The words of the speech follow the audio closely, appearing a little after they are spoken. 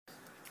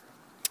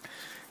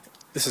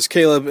This is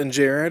Caleb and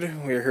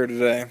Jared. We are here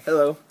today.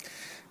 Hello.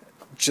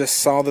 Just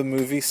saw the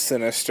movie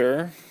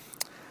Sinister.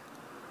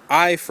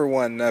 I, for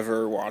one,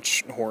 never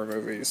watch horror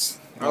movies.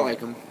 I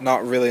like them.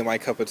 Not really my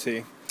cup of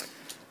tea.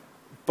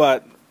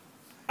 But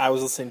I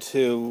was listening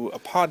to a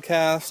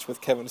podcast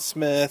with Kevin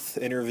Smith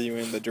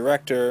interviewing the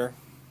director,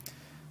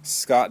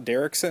 Scott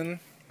Derrickson.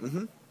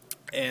 Mm-hmm.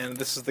 And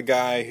this is the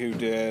guy who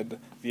did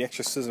The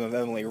Exorcism of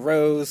Emily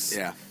Rose.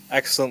 Yeah.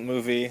 Excellent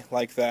movie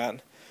like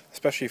that,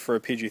 especially for a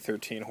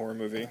PG-13 horror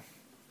movie.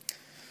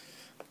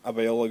 A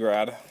Biola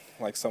grad,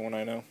 like someone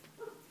I know.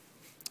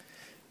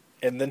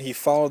 And then he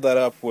followed that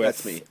up with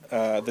That's me.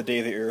 The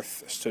Day the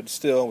Earth Stood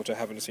Still, which I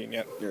haven't seen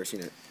yet. Never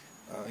seen it.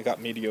 It got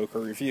mediocre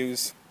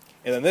reviews.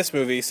 And then this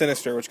movie,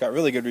 Sinister, which got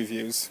really good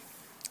reviews.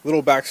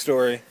 Little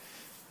backstory.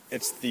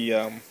 It's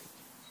the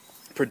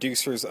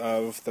producers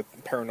of the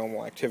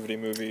Paranormal Activity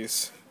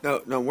movies.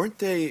 No, weren't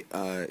they,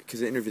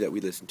 because the interview that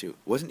we listened to,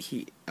 wasn't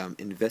he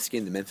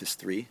investigating the Memphis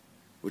 3,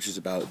 which is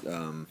about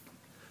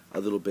a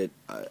little bit,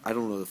 I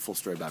don't know the full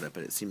story about it,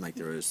 but it seemed like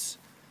there was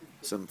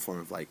some form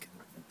of, like,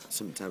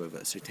 some type of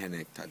a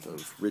satanic type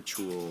of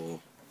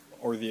ritual.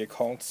 Or the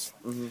occults.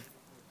 Mm-hmm.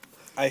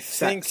 I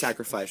think...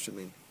 Sacrifice, I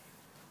mean.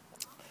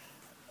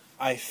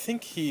 I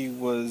think he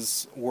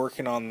was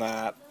working on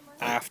that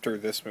after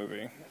this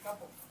movie.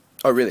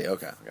 Oh, really?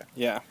 Okay.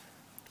 Yeah.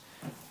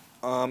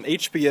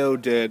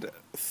 HBO did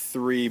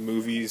 3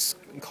 movies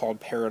called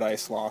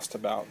Paradise Lost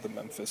about the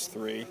Memphis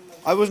 3.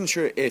 I wasn't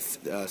sure if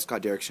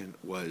Scott Derrickson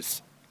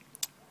was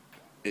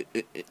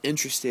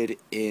interested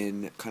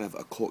in kind of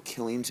occult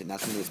killings and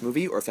that's in this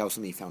movie, or if that was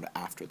something he found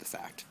after the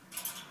fact.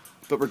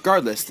 But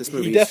regardless, this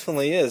movie... He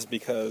definitely is,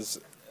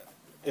 because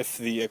if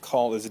the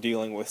occult is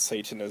dealing with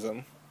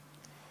Satanism,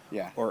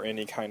 yeah, or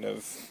any kind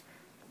of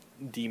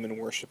demon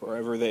worship or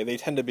whatever, they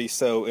tend to be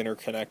so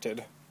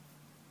interconnected.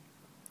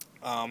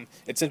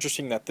 It's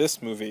interesting that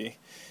this movie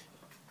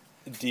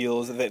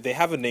deals... They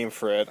have a name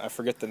for it. I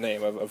forget the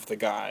name of the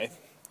guy.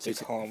 They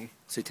call him...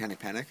 Satanic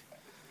Panic?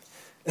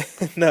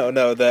 No,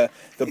 the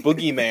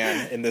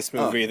boogeyman in this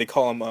movie. They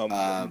call him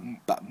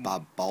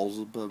Bob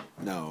Balzebub?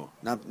 No,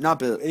 not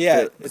Bill.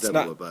 Yeah, Bill, it's Bill,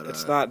 not. But,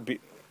 it's not.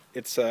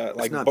 It's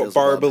like not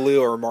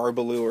Barbaloo or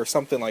Marbaloo or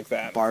something like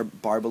that.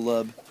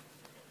 Barbalub.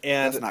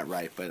 And that's not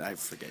right, but I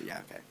forget.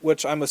 Yeah, okay.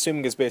 Which I'm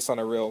assuming is based on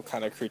a real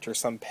kind of creature,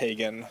 some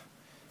pagan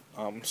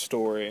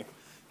story.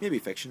 Maybe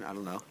fiction. I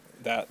don't know.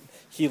 That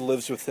he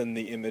lives within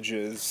the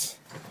images,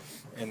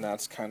 and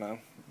that's kind of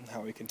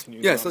how he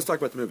continues. Yes, let's talk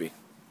about the movie.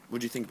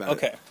 What do you think about it?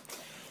 Okay.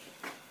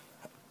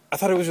 I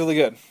thought it was really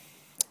good.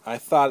 I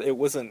thought it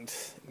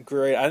wasn't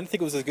great. I didn't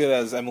think it was as good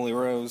as Emily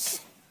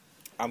Rose.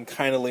 I'm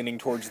kind of leaning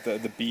towards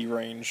the B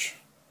range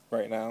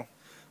right now.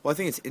 Well, I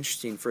think it's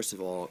interesting, first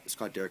of all,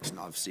 Scott Derrickson,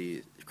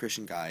 obviously a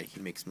Christian guy.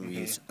 He makes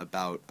movies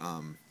about,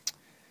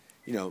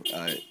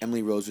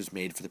 Emily Rose was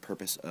made for the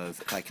purpose of,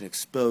 if I can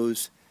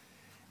expose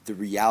the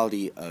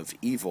reality of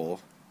evil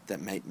that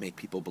might make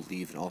people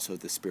believe, and also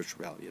the spiritual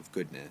reality of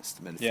goodness,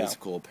 the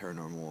metaphysical,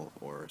 paranormal,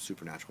 or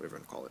supernatural, whatever you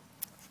want to call it.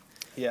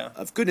 Yeah.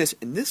 Of goodness.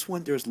 In this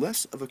one, there's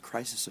less of a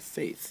crisis of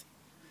faith.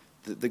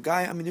 The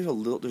guy, I mean,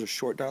 there's a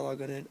short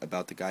dialogue in it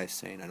about the guy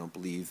saying, I don't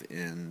believe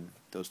in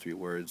those 3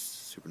 words,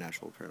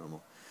 supernatural, paranormal.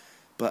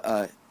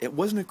 But it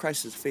wasn't a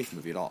crisis of faith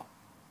movie at all.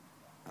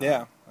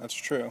 Yeah, that's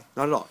true.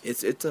 Not at all.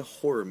 It's a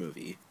horror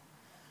movie.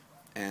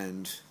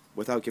 And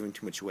without giving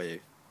too much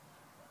away,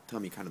 tell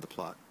me kind of the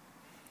plot.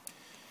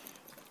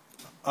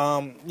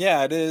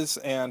 Yeah, it is,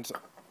 and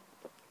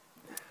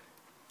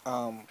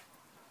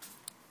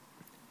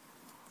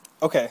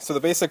okay, so the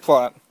basic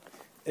plot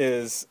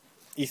is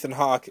Ethan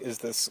Hawke is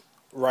this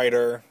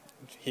writer.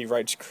 He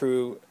writes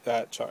true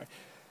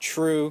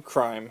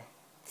crime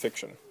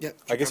fiction. Yeah,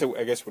 I guess it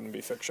wouldn't be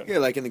fiction. Yeah,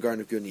 like in the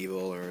Garden of Good and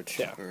Evil, or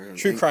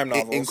true crime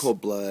novels. In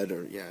Cold Blood,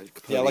 or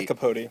Capote. Yeah, like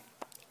Capote.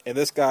 And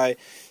this guy,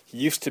 he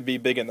used to be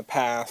big in the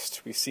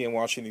past. We see him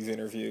watching these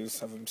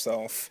interviews of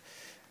himself,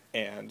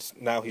 and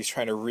now he's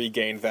trying to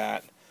regain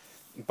that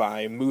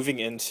by moving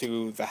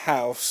into the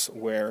house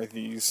where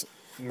these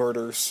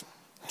murders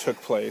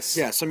took place.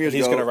 Yeah, some years ago.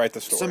 He's going to write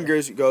the story. Some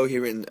years ago, he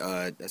written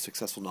a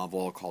successful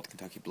novel called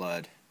Kentucky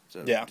Blood.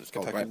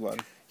 Kentucky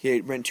Blood. He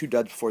had written 2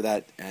 duds before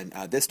that, and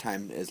this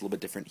time is a little bit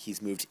different.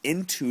 He's moved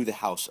into the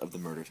house of the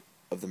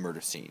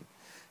murder scene.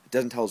 It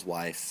doesn't tell his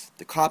wife.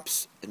 The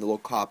local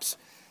cops,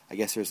 I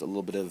guess there's a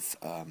little bit of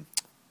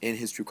in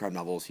his true crime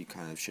novels, he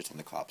kind of shits on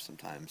the cops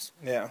sometimes.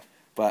 Yeah.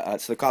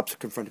 But so the cops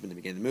confront him in the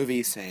beginning of the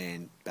movie,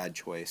 saying bad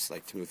choice,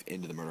 like to move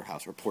into the murder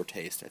house, or poor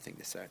taste, I think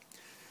they say.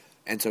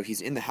 And so he's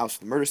in the house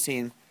of the murder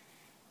scene,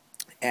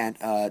 and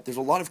there's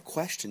a lot of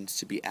questions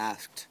to be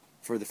asked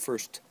for the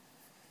first,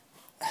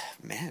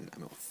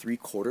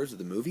 3/4 of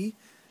the movie.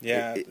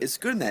 Yeah, it's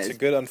good in that. It's a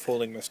good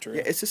unfolding mystery.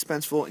 Yeah, it's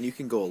suspenseful, and you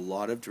can go a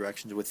lot of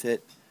directions with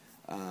it.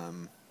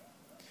 And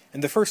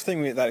the first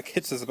thing that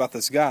hits us about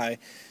this guy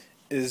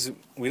is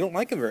we don't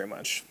like him very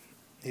much.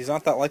 He's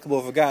not that likable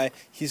of a guy.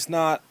 He's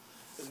not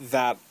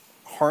that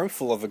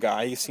harmful of a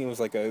guy. He seems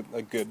like a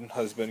good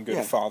husband,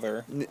 good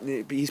father.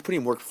 But he's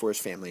putting work before his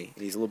family,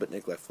 and he's a little bit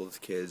neglectful of his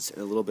kids,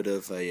 and a little bit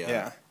of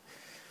a...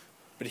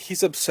 But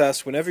he's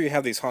obsessed. Whenever you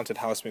have these haunted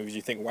house movies,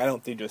 you think, why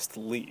don't they just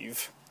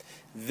leave?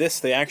 This,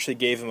 they actually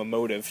gave him a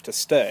motive to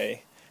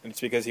stay, and it's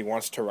because he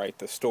wants to write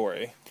the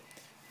story.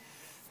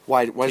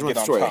 Why does he want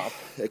the story? Top.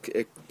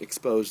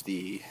 Expose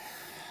the...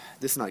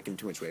 This is not giving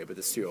too much away, but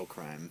the serial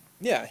crime.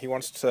 Yeah, he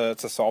wants to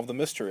solve the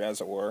mystery, as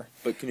it were.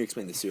 But can you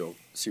explain the serial?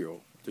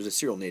 There's a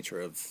serial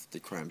nature of the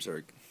crimes,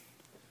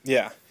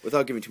 Yeah.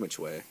 without giving too much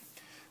away.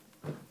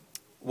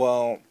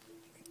 Well,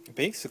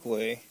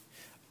 basically,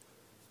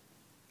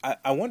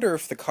 I wonder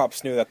if the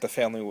cops knew that the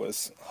family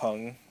was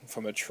hung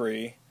from a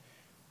tree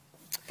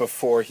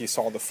before he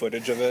saw the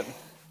footage of it.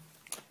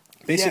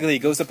 Basically, He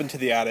goes up into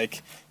the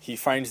attic, he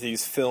finds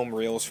these film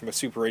reels from a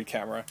Super 8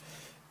 camera,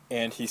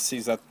 and he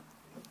sees that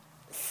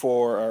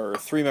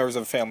 3 members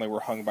of the family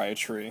were hung by a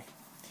tree,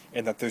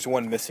 and that there's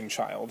one missing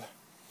child,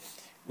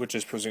 which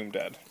is presumed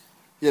dead.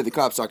 Yeah, the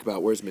cops talk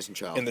about where's the missing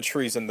child. In the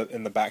trees in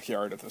the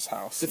backyard of this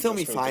house. The film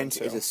he finds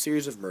is a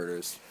series of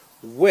murders.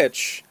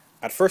 Which,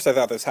 at first I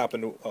thought this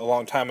happened a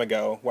long time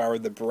ago. Why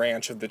would the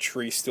branch of the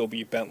tree still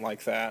be bent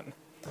like that?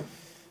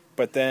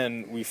 But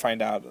then we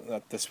find out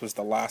that this was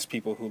the last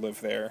people who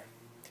lived there.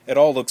 It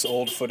all looks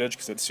old footage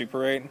because it's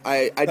Super 8.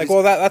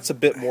 That's a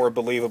bit more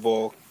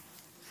believable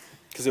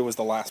because it was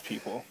the last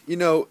people. You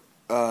know,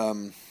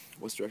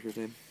 what's the director's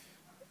name?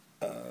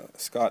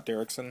 Scott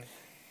Derrickson.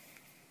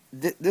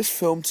 This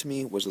film to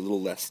me was a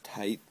little less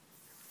tight.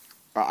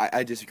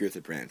 I disagree with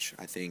the branch.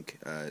 I think,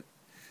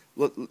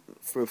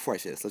 before I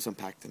say this, let's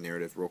unpack the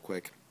narrative real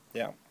quick.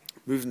 Yeah.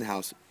 Moves in the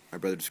house, my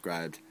brother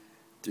described.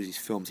 There's these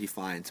films he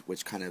finds,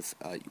 which kind of,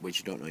 which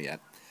you don't know yet.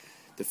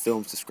 The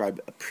films describe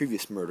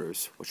previous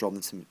murders, which are all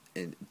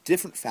in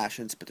different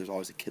fashions, but there's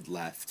always a kid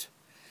left.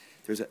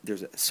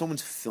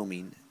 Someone's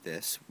filming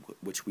this,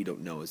 which we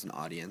don't know as an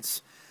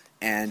audience,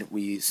 and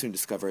we soon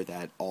discover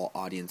that all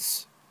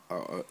audience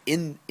are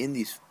in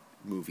these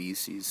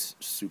movies, these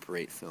Super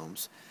 8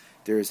 films.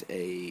 There's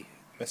a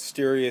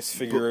mysterious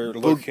figure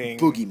lurking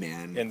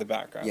boogeyman in the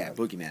background. Yeah,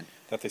 boogeyman.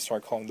 That they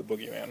start calling the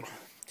boogeyman.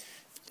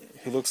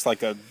 He looks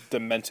like a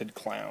demented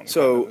clown.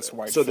 So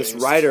this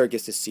writer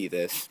gets to see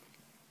this,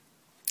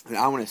 and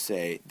I want to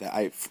say that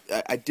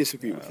I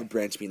disagree with the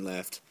branch being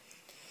left.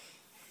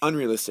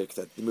 Unrealistic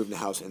that they move in the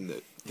house and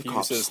the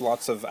cops. He uses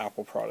lots of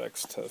Apple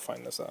products to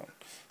find this out.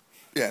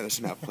 Yeah, there's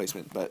an Apple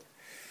placement, but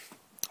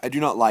I do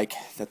not like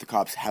that the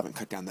cops haven't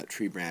cut down that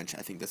tree branch.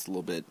 I think that's a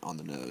little bit on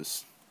the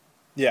nose.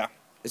 Yeah.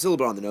 It's a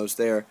little bit on the nose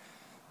there.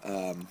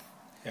 Yeah,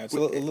 it's a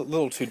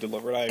little too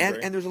deliberate, I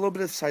agree. And there's a little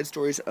bit of side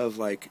stories of,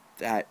 like,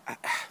 that...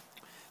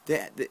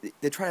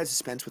 They try to have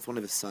suspense with one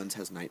of his sons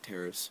has night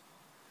terrors.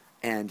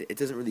 And it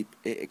doesn't really...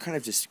 It kind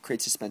of just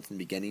creates suspense in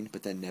the beginning,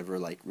 but then never,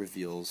 like,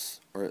 reveals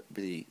or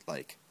really,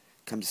 like,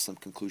 comes to some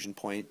conclusion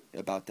point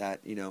about that,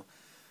 you know.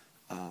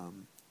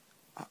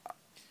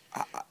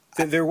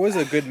 There was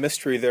a good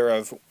mystery there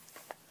of...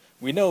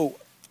 We know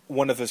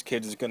one of his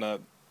kids is going to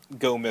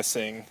go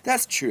missing.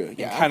 That's true,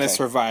 yeah. And kind of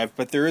survive,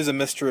 but there is a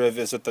mystery of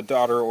is it the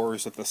daughter or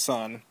is it the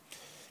son?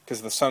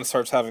 Because the son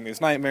starts having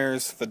these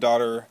nightmares, the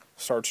daughter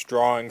starts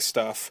drawing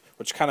stuff,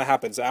 which kind of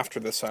happens after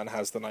the son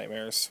has the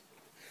nightmares.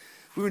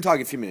 We've been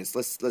talking a few minutes.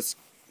 Let's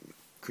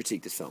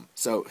critique this film.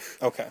 So,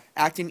 okay.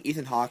 Acting,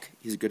 Ethan Hawke,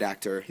 he's a good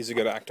actor. He's a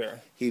good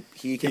actor. He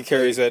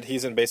carries it.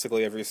 He's in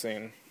basically every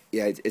scene.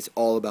 Yeah, it's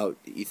all about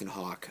Ethan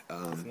Hawke.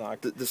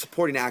 The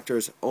supporting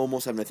actors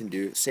almost have nothing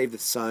to do. Save the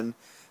son,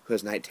 who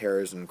has night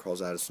terrors and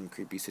crawls out of some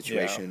creepy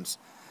situations.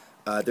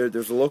 Yeah.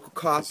 There's the local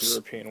cops.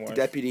 European the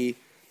deputy.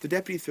 The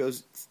deputy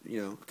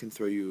can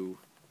throw you.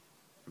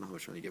 I don't know how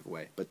much I want to give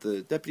away, but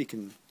the deputy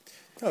can.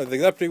 Oh, the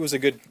deputy was a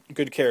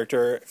good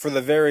character for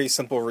the very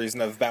simple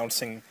reason of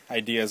bouncing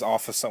ideas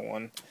off of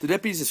someone. The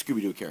deputy's a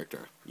Scooby-Doo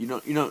character. You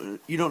don't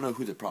know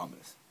who the problem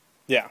is.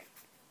 Yeah.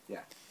 Yeah.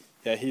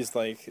 Yeah, he's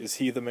like, is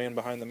he the man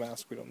behind the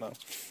mask? We don't know.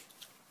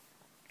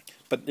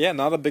 But yeah,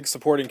 not a big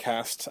supporting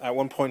cast. At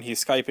one point,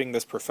 he's Skyping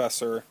this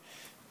professor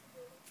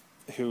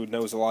who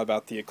knows a lot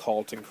about the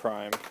occult and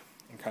crime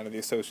and kind of the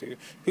associated,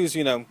 who's,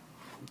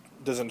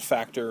 doesn't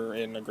factor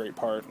in a great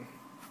part.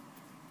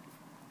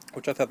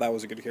 Which I thought that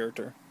was a good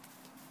character.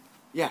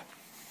 Yeah.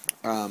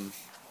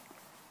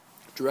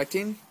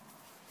 Directing,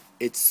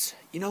 it's,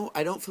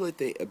 I don't feel like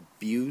they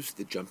abuse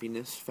the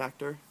jumpiness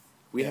factor.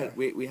 We had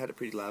it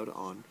pretty loud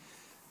on,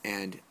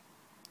 and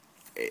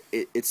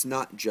it's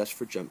not just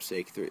for jump's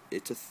sake.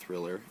 It's a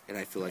thriller, and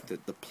I feel like the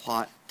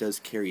plot does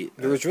carry.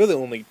 There was really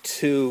only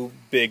 2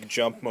 big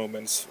jump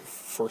moments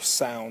for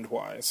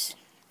sound-wise.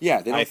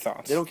 Yeah, I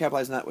thought they don't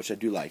capitalize on that, which I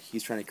do like.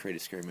 He's trying to create a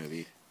scary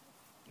movie.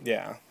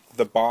 Yeah,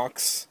 the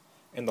box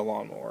and the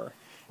lawnmower,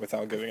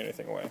 without giving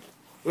anything away.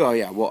 Well,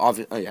 yeah. Well,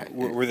 obviously, yeah.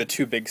 Were the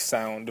 2 big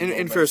sound moments.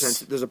 In fair sense,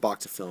 there's a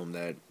box of film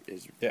that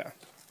is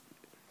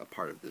a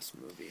part of this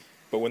movie.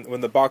 But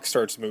when the box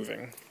starts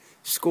moving...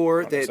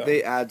 Score,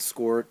 they add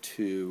score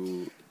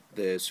to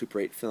the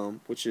Super 8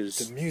 film, which is...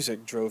 The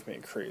music drove me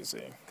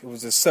crazy. It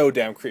was just so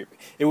damn creepy.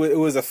 It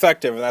was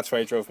effective, and that's why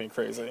it drove me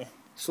crazy.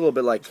 It's a little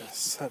bit like...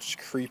 Such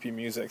creepy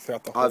music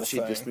throughout the whole thing. Obviously,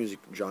 this music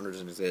genre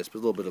doesn't exist, but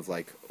a little bit of,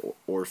 like,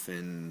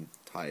 orphan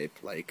type,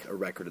 like a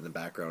record in the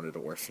background at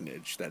an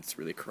orphanage that's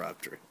really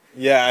corrupt.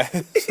 Yeah,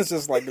 it's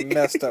just like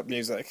messed up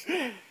music.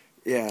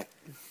 Yeah.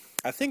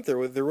 I think there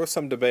was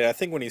some debate. I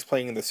think when he's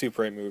playing in the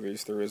Super 8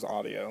 movies, there is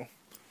audio.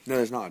 No,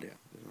 there's no audio.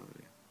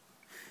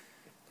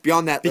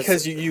 Beyond that,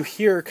 because you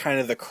hear kind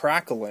of the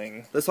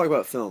crackling. Let's talk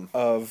about film.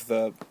 Of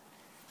the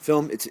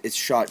film, it's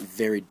shot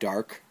very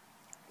dark.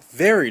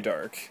 Very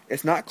dark.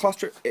 It's not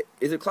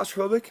Is it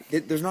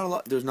claustrophobic? There's not a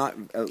lot. There's not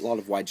a lot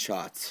of wide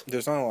shots.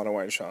 There's not a lot of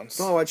wide shots.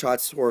 Not a lot of wide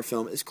shots. Horror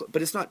film,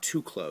 but it's not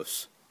too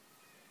close.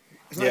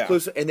 It's not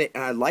close, and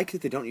I like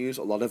that they don't use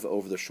a lot of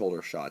over the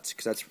shoulder shots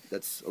because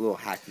that's a little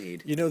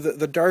hackneyed. You know,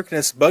 the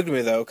darkness bugged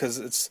me though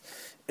because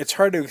it's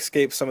hard to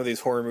escape some of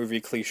these horror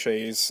movie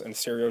cliches and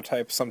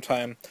stereotypes.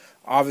 Sometimes,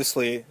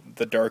 obviously,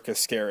 the dark is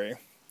scary.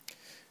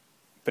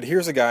 But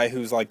here's a guy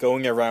who's like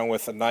going around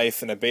with a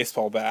knife and a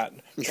baseball bat,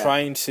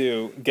 trying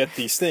to get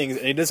these things,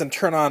 and he doesn't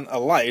turn on a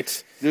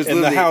light in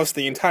the house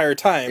the entire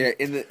time. Yeah,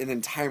 in the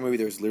entire movie,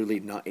 there's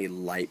literally not a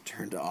light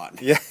turned on.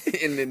 Yeah,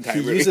 in the entire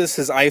movie. He uses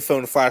his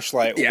iPhone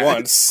flashlight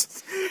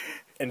once,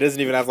 and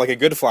doesn't even have like a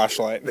good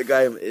flashlight. The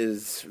guy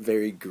is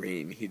very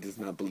green. He does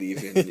not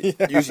believe in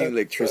using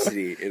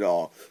electricity at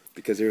all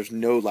because there's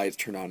no lights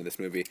turned on in this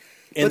movie.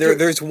 And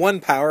there's one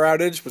power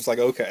outage, but it's like,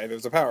 okay,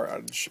 there's a power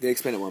outage. They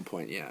explain at one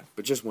point, yeah,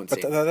 but just one scene.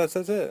 But that's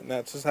it.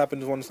 That just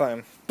happens one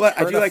time. But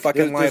I do like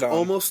there's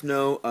almost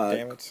no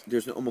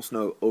almost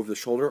no over the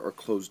shoulder or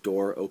closed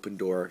door, open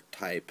door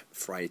type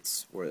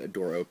frights where a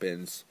door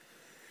opens.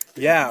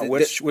 Yeah,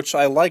 which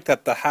I like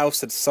that the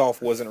house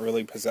itself wasn't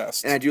really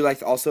possessed. And I do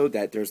like also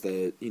that there's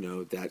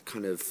that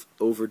kind of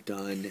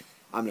overdone.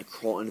 I'm gonna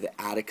crawl into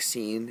the attic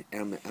scene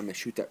and I'm gonna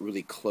shoot that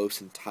really close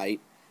and tight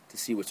to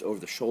see what's over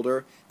the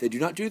shoulder. They do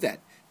not do that.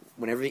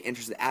 Whenever he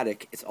enters the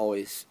attic, it's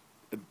always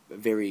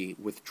very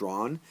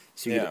withdrawn,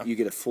 so you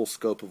get a full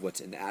scope of what's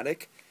in the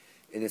attic,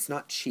 and it's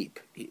not cheap.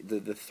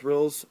 The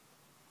thrills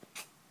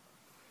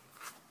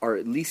are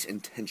at least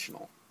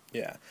intentional.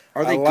 Yeah.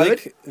 Are they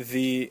good?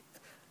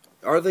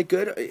 Are they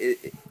good?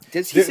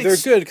 They're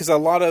good because a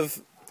lot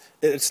of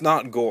it's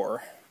not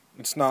gore.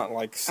 It's not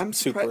like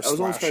super. I was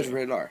almost surprised with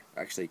Rated R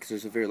actually because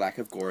there's a very lack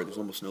of gore. There's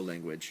almost no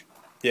language.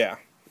 Yeah.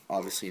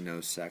 Obviously,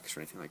 no sex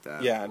or anything like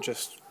that. Yeah,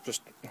 just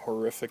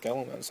horrific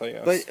elements, I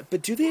guess.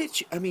 But do they?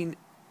 I mean,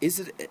 is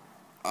it?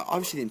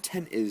 Obviously, the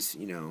intent is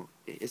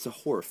it's a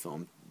horror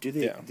film. Do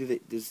they? Yeah.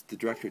 Does the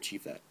director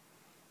achieve that?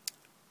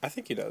 I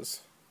think he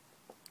does.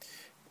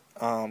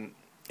 And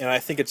I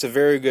think it's a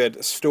very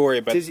good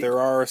story, but there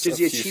are does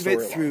he achieve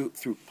it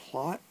through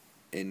plot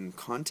and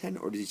content,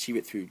 or does he achieve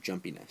it through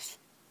jumpiness?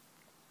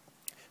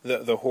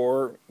 The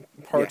horror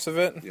parts of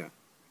it. Yeah.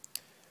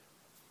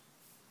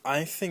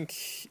 I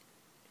think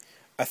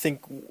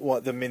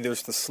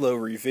there's the slow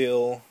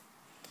reveal.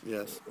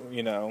 Yes.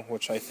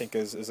 Which I think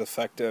is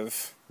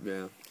effective.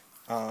 Yeah.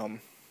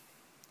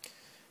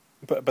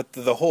 But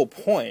the whole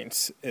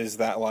point is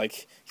that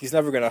like he's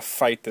never gonna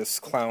fight this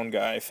clown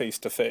guy face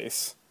to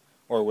face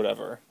or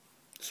whatever.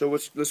 So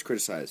let's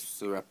criticize.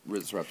 So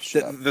let's wrap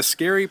shit up. The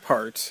scary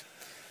part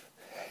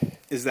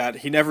is that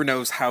he never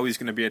knows how he's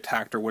gonna be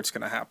attacked or what's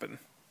gonna happen.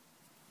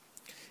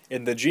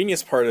 And the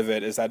genius part of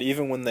it is that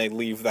even when they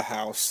leave the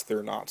house,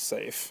 they're not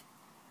safe.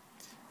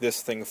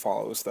 This thing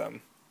follows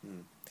them.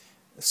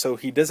 So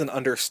he doesn't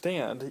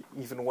understand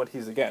even what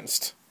he's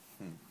against.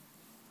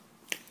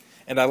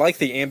 And I like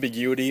the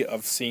ambiguity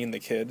of seeing the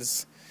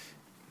kids.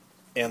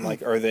 And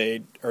like, are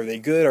they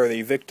good? Are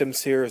they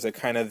victims here? Is it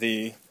kind of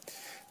the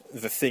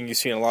thing you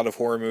see in a lot of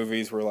horror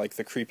movies where like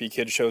the creepy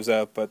kid shows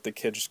up, but the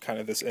kid's kind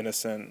of this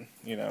innocent,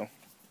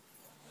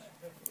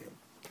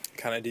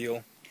 kind of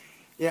deal.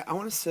 Yeah, I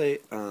want to say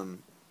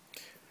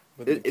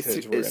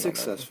it's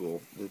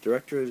successful. The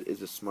director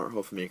is a smart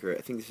horror filmmaker.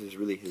 I think this is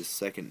really his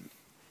second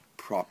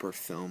proper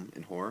film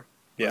in horror.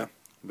 Yeah.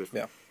 Right?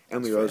 Yeah.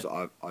 Emily Rose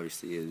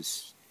obviously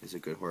is a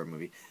good horror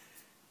movie.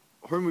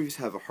 Horror movies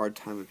have a hard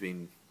time of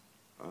being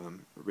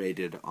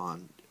rated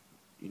on,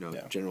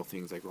 general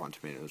things like Rotten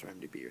Tomatoes or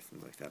IMDb or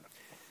things like that.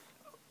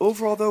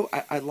 Overall, though,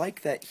 I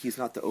like that he's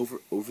not the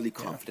overly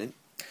confident.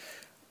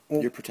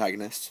 Well, your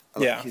protagonist.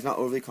 He's not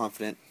overly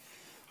confident.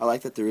 I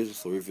like that there is a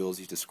slow reveal as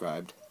you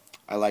described.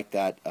 I like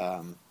that,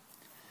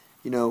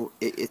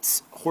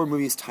 it's horror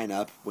movies tying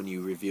up when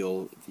you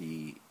reveal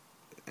the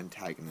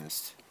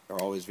antagonist are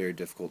always very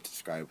difficult to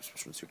describe,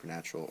 especially in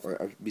supernatural,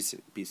 or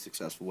be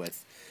successful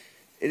with.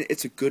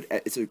 It's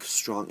a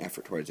strong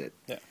effort towards it.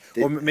 Yeah.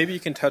 Well, maybe you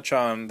can touch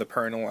on the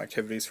Paranormal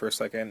Activities for a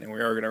second, and we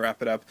are going to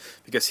wrap it up,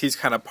 because he's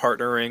kind of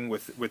partnering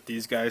with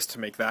these guys to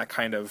make that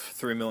kind of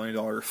 $3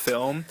 million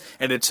film,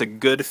 and it's a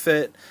good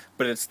fit,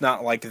 but it's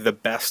not like the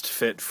best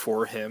fit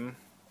for him,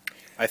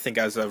 I think,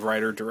 as a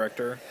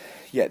writer-director.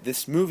 Yeah,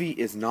 this movie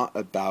is not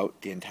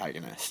about the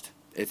antagonist.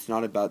 It's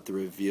not about the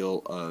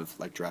reveal of,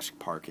 like Jurassic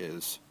Park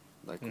is,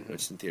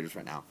 it's in theaters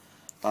right now.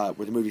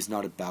 Where the movie's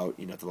not about,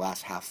 the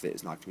last half of it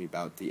is not going to be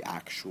about the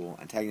actual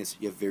antagonist.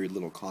 You have very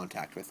little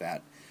contact with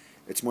that.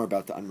 It's more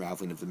about the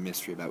unraveling of the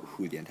mystery about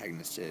who the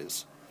antagonist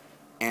is.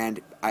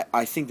 And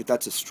I think that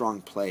that's a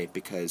strong play,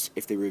 because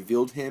if they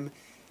revealed him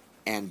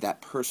and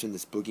that person,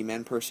 this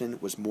boogeyman person,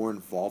 was more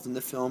involved in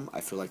the film,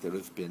 I feel like that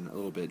would have been a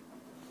little bit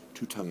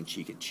too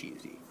tongue-in-cheek and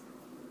cheesy.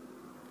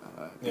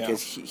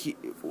 Because he,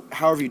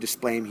 however you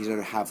display him, he's going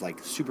to have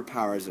like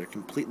superpowers that are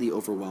completely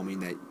overwhelming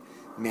that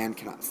man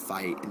cannot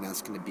fight, and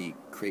that's going to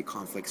create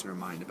conflicts in our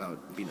mind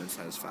about being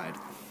unsatisfied.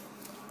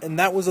 And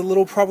that was a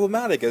little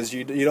problematic, as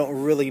you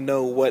don't really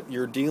know what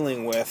you're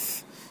dealing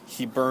with.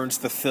 He burns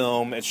the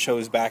film; it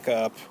shows back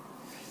up.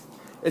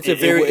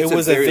 He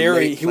was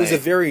a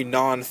very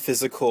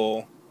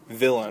non-physical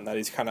villain that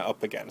he's kind of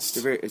up against.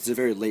 It's a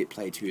very late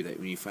play too. That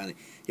when you finally,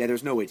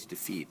 there's no way to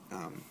defeat.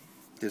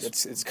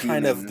 It's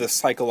kind of the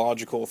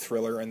psychological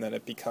thriller, and then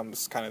it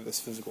becomes kind of this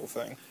physical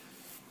thing.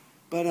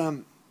 But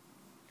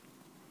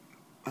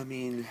I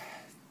mean,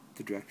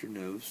 the director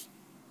knows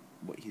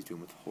what he's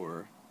doing with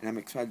horror, and I'm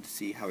excited to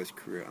see how his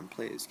career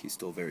unplays. He's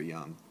still very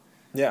young.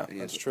 Yeah,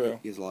 that's true.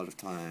 He has a lot of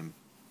time,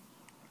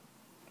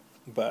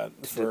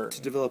 but to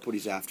develop what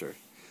he's after.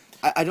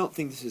 I don't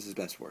think this is his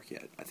best work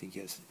yet. I think he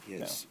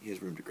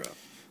has room to grow.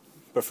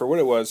 But for what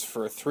it was,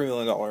 for a $3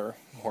 million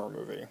horror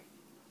movie,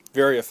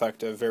 very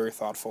effective, very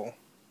thoughtful.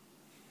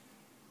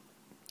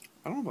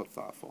 I don't know about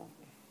thoughtful.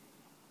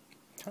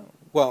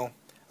 Well,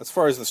 as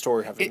far as the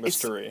story having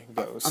mystery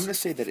goes, I'm going to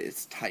say that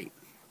it's tight.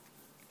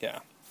 Yeah.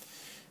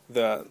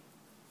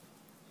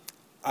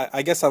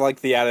 I guess I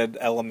like the added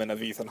element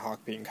of Ethan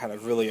Hawke being kind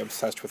of really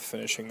obsessed with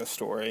finishing the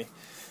story,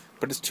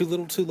 but it's too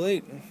little, too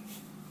late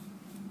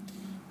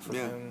for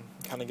him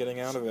kind of getting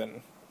out of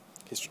it.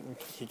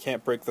 He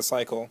can't break the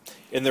cycle.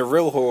 And the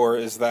real horror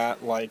is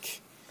that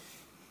like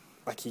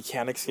he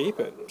can't escape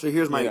it. So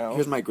here's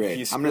my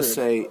grade. I'm gonna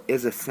say,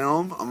 as a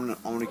film, I'm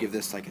gonna give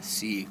this like a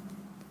C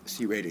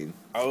rating.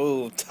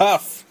 Oh,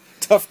 tough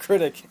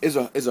critic. Is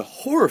a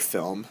horror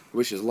film,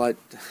 which is a lot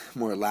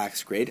more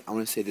lax grade. I'm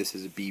gonna say this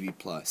is a BB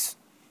plus.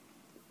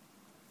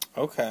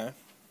 Okay.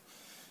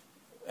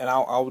 And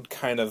I would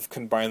kind of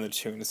combine the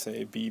two and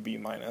say BB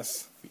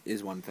minus.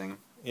 Is one thing.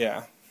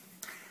 Yeah.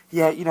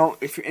 Yeah,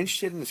 if you're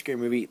interested in a scary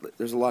movie,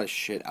 there's a lot of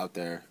shit out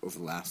there over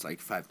the last,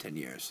 5-10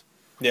 years.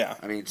 Yeah.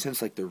 I mean, since,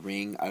 The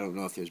Ring, I don't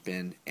know if there's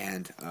been,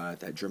 and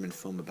that German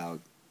film about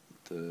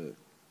the...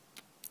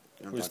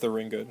 Was The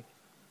Ring good?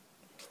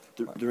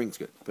 The Ring's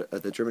good, but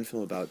the German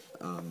film about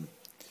the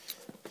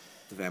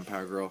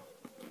vampire girl,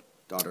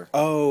 daughter.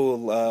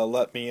 Oh,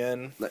 Let Me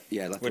In? Let the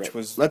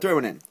Right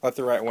One In. Let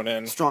the Right One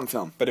In. Strong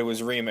film. But it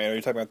was remade. Are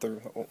you talking about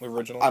the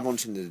original? I've only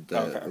seen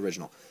the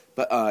original.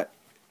 But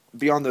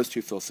beyond those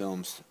two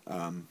films,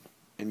 and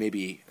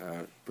maybe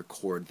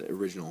record the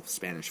original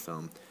Spanish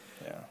film,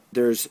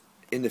 there's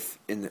in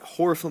the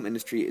horror film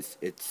industry,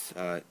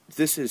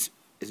 this is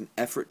an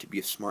effort to be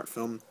a smart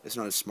film. It's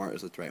not as smart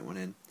as Let the Right One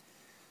In,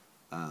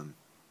 and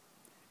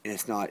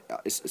it's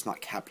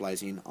not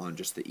capitalizing on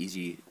just the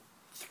easy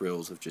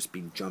thrills of just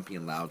being jumpy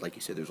and loud. Like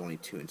you said, there's only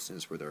 2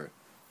 instances where they're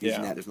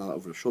using that. There's not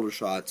over the shoulder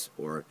shots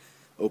or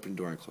open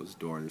door and close the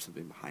door and there's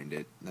something behind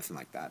it. Nothing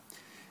like that.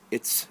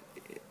 It's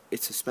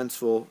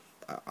suspenseful.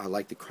 I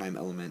like the crime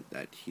element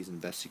that he's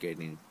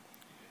investigating,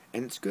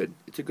 and it's good.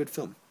 It's a good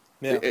film.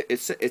 Yeah,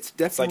 it's definitely,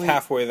 it's like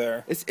halfway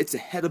there. It's a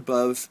head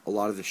above a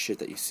lot of the shit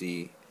that you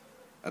see,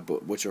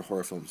 which are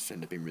horror films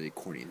end up being really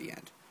corny in the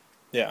end.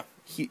 Yeah,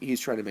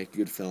 he's trying to make a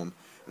good film,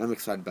 and I'm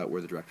excited about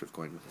where the director's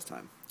going with his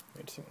time.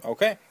 Me too.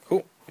 Okay,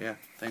 cool. Yeah,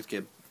 thanks,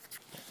 Gib.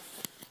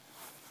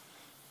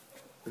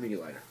 Let me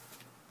get lighter.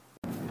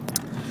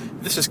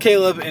 This is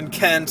Caleb and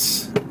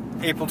Kent.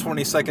 April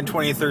 22nd,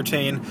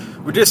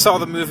 2013. We just saw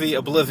the movie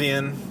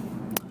Oblivion.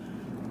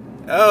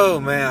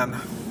 Oh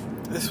man,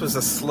 this was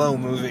a slow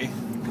movie.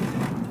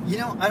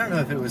 I don't know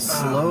if it was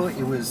slow.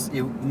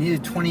 It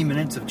needed 20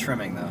 minutes of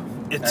trimming though.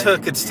 It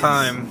took its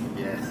time.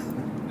 Yeah.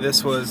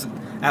 This was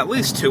at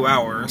least 2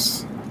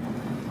 hours,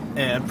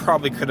 and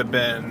probably could have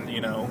been,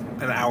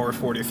 an hour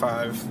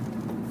 45.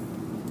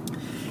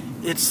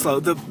 It's slow.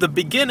 The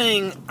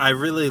beginning, I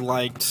really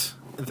liked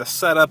the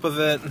setup of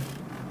it.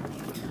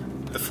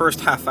 The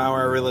first half hour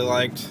I really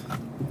liked.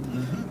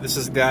 Mm-hmm. This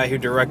is the guy who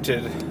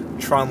directed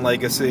Tron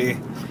Legacy,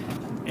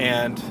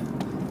 and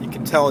you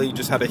can tell he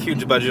just had a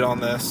huge budget on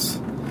this.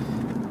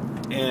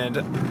 And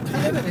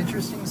kind of an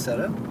interesting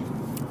setup.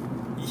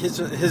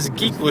 His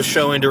geek was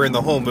showing during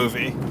the whole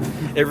movie.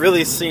 It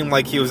really seemed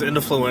like he was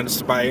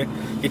influenced by...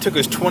 He took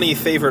his 20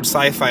 favorite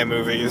sci-fi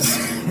movies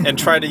and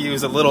tried to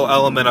use a little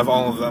element of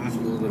all of them. A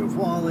little bit of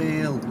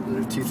WALL-E, a little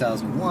bit of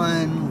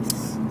 2001...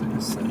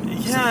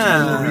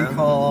 Yeah,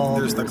 Recall.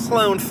 There's the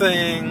clone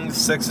thing,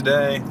 6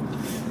 Day.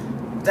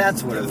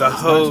 That's what it was. The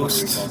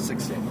host. That's what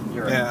 6 Day.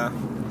 You're right. Yeah.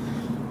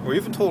 We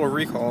even Total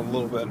Recall a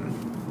little bit.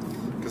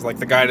 Because,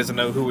 the guy doesn't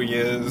know who he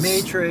is.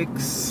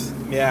 Matrix.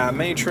 Yeah,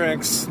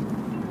 Matrix.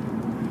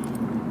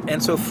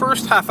 And so,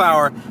 first half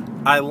hour,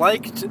 I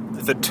liked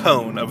the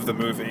tone of the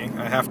movie,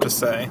 I have to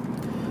say.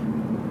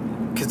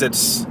 Because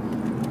it's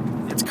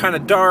kind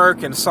of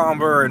dark and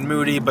somber and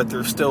moody, but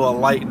there's still a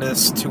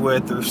lightness to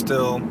it. There's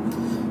still...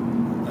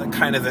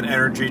 kind of an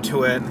energy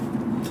to it.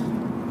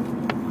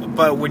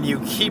 But when you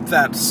keep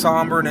that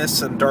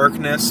somberness and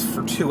darkness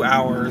for 2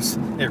 hours,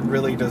 it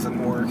really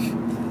doesn't work.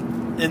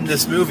 in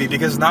this movie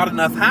because not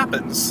enough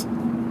happens.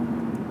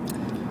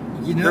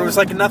 You know, There was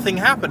like nothing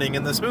happening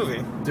in this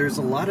movie. there's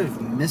a lot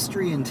of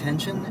mystery and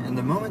tension, and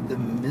the moment the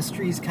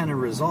mystery's kind of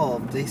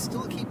resolved, they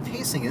still keep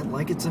pacing it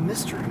like it's a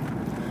mystery.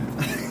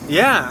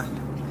 Yeah.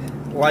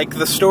 Like,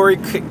 the story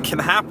can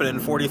happen in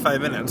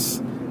 45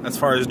 minutes, as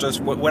far as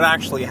just what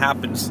actually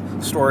happens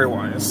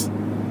story-wise.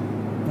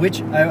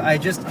 Which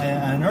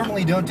I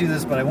normally don't do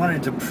this, but I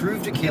wanted to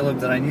prove to Caleb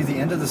that I knew the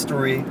end of the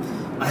story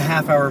a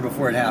half hour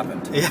before it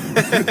happened.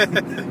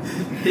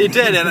 It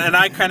did, and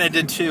I kind of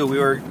did too. We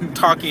were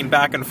talking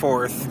back and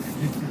forth.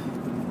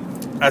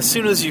 As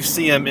soon as you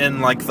see him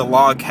in, like, the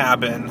log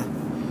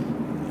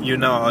cabin, you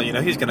know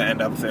he's going to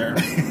end up there.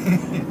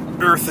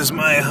 Earth is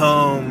my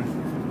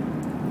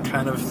home,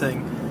 kind of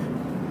thing.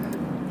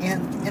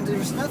 And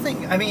there's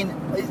nothing. I mean,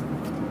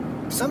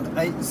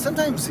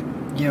 sometimes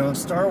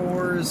Star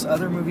Wars,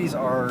 other movies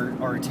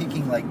are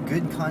taking like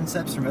good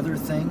concepts from other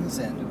things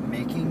and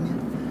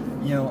making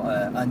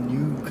a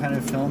new kind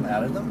of film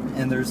out of them.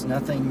 And there's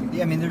nothing.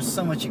 I mean, there's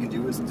so much you can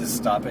do with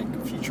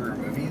dystopic future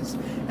movies,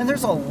 and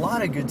there's a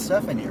lot of good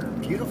stuff in here.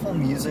 Beautiful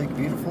music,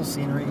 beautiful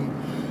scenery.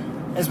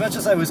 As much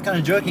as I was kind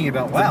of joking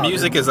about, wow, the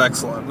music is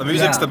excellent. The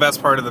music's the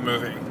best part of the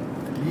movie.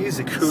 The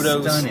music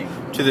Kudos is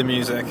stunning. to the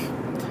music.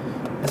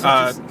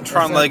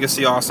 Tron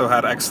Legacy also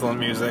had excellent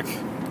music,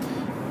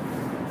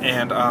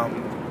 and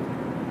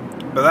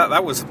but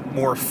that was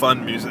more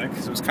fun music.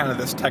 It was kind of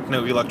this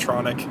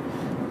techno-electronic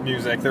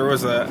music. There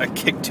was a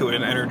kick to it,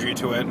 an energy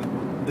to it.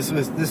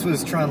 This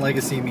was Tron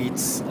Legacy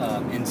meets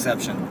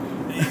Inception.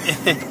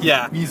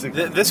 Yeah, music.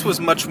 This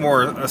was much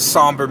more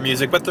somber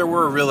music, but there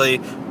were really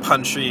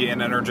punchy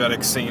and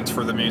energetic scenes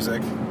for the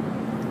music.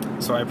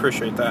 So I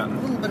appreciate that. A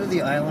little bit of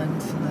The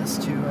Island in this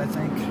too, I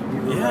think.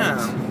 You were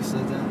right. You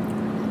said that.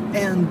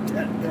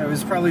 And I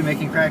was probably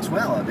making cracks.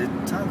 Wow, did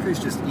Tom Cruise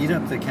just eat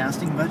up the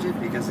casting budget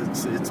because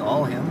it's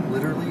all him,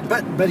 literally?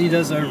 But he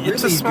does a really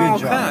It's a small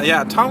good job. cast.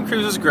 Yeah, Tom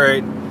Cruise is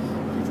great.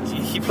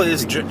 He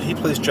plays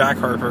Jack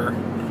Harper.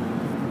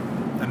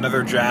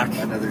 Another Jack.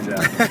 Another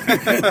Jack.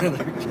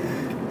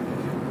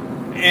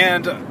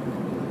 And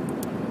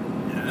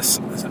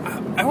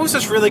I was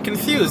just really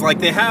confused. Like,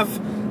 they have,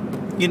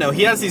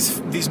 he has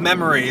these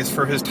memories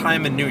for his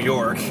time in New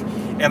York.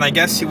 And I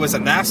guess he was a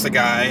NASA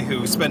guy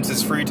who spends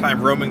his free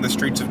time roaming the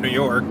streets of New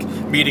York,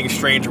 meeting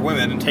strange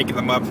women and taking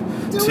them up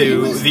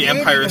to the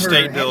Empire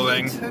State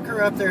Building. He took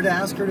her up there to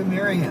ask her to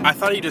marry him. I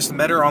thought he just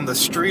met her on the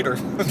street or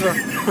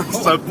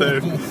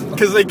something.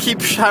 Because they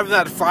keep having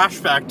that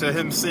flashback to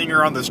him seeing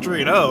her on the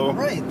street. Oh.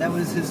 Right, that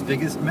was his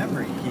biggest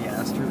memory. He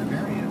asked her to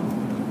marry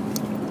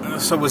him.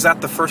 So was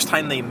that the first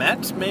time they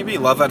met, maybe?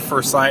 Love at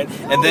first sight?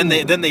 And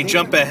then they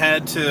jump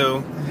ahead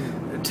to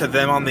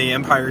them on the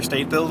Empire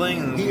State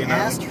Building. He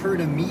asked her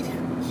to meet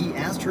him. He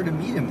asked her to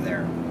meet him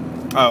there.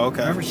 Oh,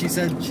 okay. Remember, she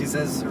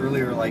says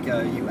earlier, like,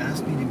 you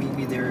asked me to meet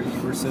me there.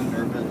 You were so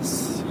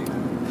nervous.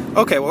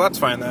 Okay, well that's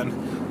fine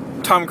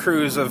then. Tom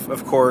Cruise,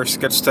 of course,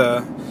 gets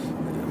to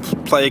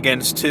play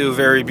against two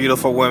very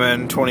beautiful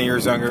women, 20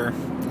 years younger,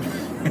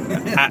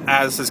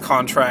 as his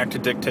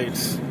contract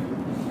dictates.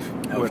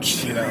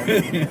 Which you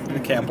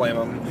can't blame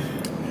him.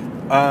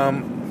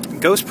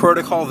 Ghost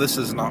Protocol. This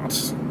is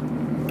not.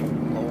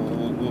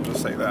 We'll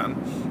just say that.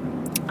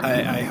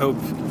 I hope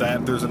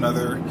that there's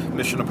another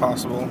Mission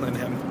Impossible in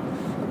him.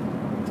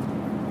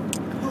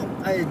 Well,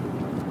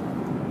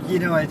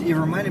 it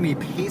reminded me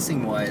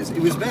pacing-wise.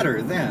 It was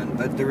better then,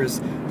 but there was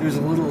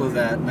a little of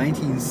that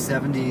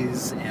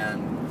 1970s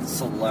and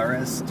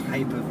Solaris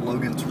type of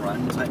Logan's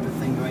Run type of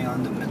thing going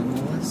on, the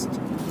minimalist.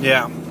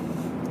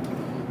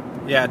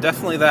 Yeah,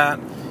 definitely that.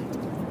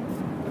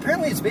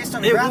 Apparently, it's based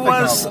on a graphic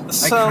novel.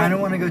 I kind of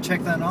want to go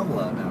check that novel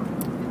out now.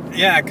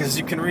 Yeah, because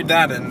you can read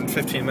that in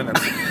 15 minutes.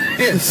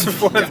 It's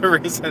one of the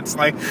reasons.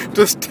 Like,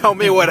 just tell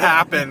me what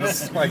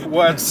happens. Like,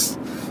 what's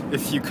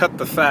if you cut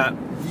the fat?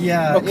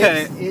 Yeah.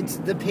 Okay. It's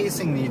the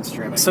pacing needs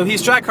trimming. So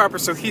he's Jack Harper.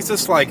 So he's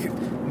this like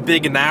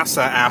big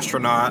NASA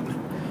astronaut,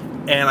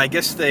 and I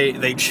guess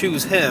they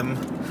choose him.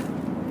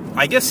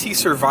 I guess he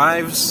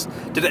survives.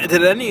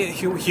 Did any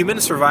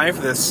humans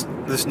survive this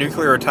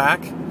nuclear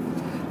attack?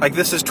 Like,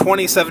 this is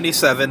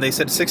 2077. They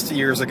said 60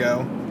 years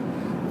ago.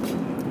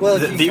 Well,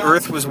 the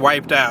Earth was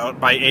wiped out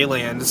by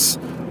aliens,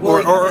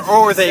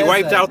 or they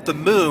wiped out the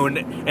moon,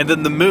 and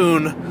then the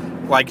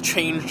moon like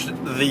changed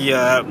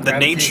the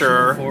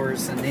nature.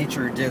 Force and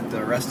nature did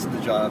the rest of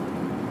the job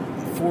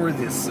for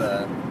this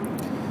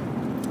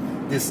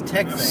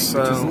tech thing, which is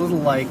a little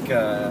like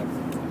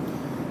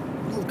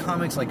little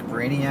comics like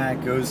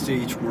Brainiac goes to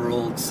each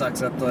world,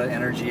 sucks up the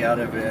energy out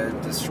of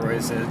it,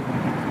 destroys it,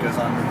 goes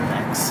on to the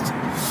next.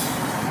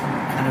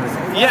 Kind of a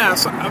thing. Yeah,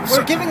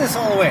 we're giving this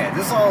all away.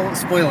 This is all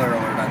spoiler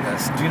alert on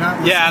this. Do not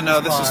listen Yeah, to no,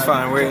 this this is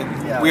fine.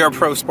 We are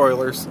pro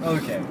spoilers.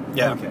 Okay.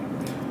 Yeah. Okay.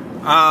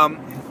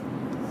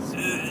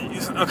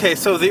 Okay,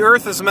 so the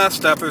Earth is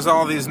messed up. There's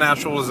all these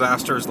natural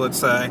disasters, let's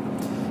say,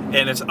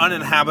 and it's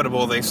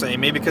uninhabitable, they say.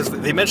 Maybe because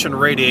they mentioned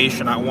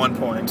radiation at one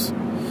point,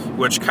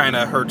 which kind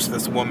of hurts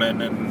this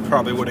woman and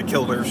probably would have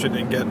killed her if she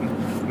didn't get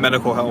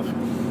medical help.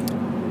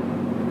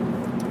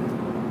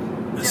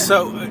 Yeah,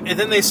 So, and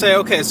then they say,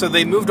 okay, so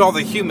they moved all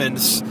the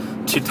humans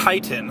to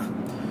Titan,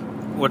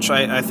 which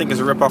I think is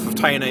a ripoff of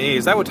Titan AE.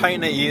 Is that what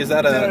Titan AE is?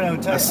 That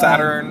a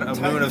Saturn, a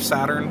moon of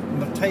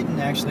Saturn? Titan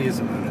actually is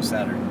a moon of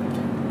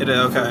Saturn. It is,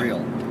 okay. For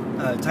real.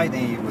 Titan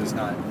AE was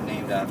not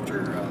named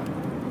after,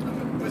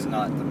 was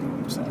not the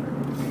moon of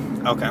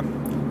Saturn. Okay.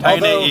 Titan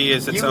Although AE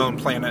is its own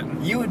planet.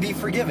 You would be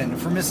forgiven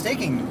for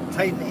mistaking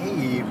Titan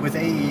AE with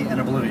AE and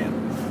Oblivion.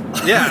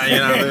 Yeah,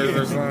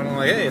 there's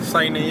like, hey, it's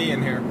Titan AE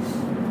in here.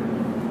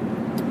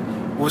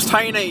 Was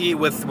Titan AE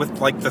with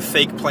like the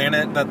fake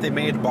planet that they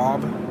made,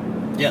 Bob?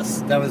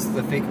 Yes, that was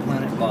the fake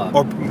planet Bob.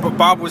 Or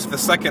Bob was the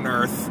second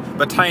Earth,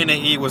 but Titan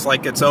AE was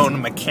like its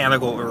own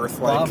mechanical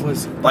Earth, like Bob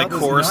was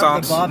Coruscant.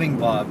 not the bobbing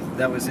Bob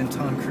that was in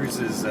Tom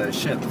Cruise's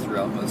ship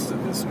throughout most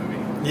of this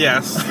movie.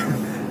 Yes,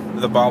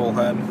 the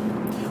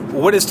bobblehead.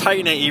 What does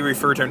Titan AE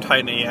refer to in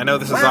Titan AE? I know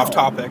this is off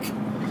topic.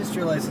 I just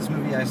realized this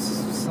movie has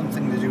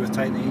something to do with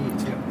Titan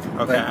AE too.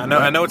 Okay,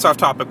 I know it's off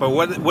topic, but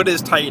what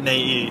is Titan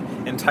AE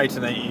in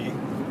Titan AE?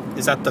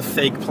 Is that the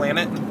fake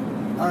planet?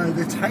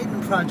 The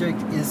Titan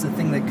project is the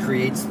thing that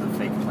creates the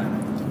fake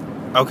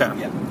planet. Okay.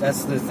 Yeah,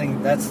 that's the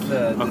thing. That's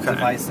the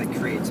device that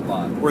creates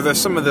Bob. Well,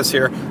 there's some of this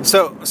here.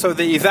 So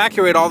they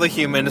evacuate all the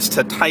humans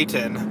to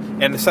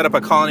Titan and set up a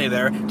colony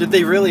there. Did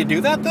they really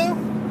do that though?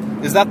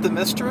 Is that the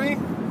mystery?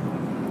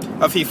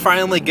 If he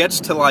finally gets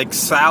to like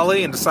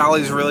Sally, and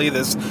Sally's really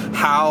this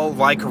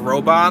HAL-like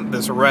robot,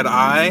 this red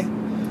eye,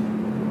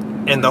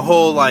 and the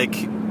whole like,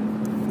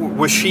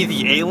 was she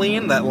the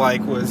alien that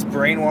like was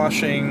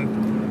brainwashing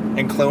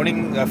and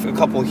cloning a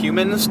couple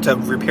humans to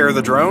repair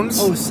the drones?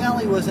 Oh,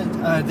 Sally wasn't.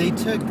 They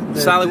took.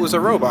 Sally was a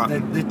robot.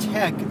 The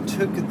tech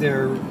took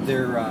their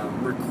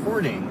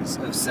recordings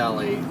of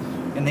Sally,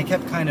 and they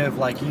kept kind of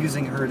like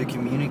using her to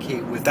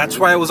communicate with. That's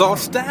why it was all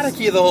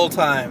staticky the whole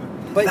time.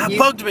 But that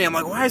bugged me. I'm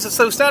like, why is it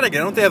so static?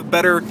 Don't they have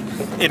better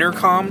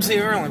intercoms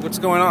here? Like, what's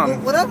going on? Well,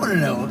 what I want to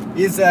know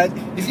is that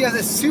if you have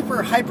this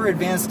super hyper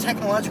advanced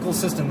technological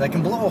system that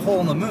can blow a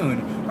hole in the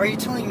moon, are you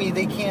telling me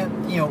they can't,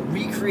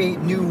 recreate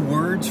new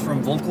words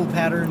from vocal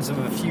patterns of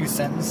a few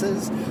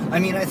sentences? I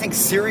mean, I think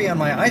Siri on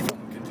my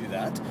iPhone could do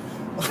that.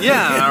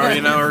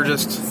 Yeah, or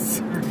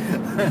just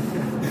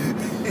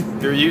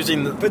they're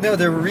using the... But no,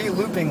 they're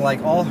re-looping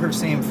like all her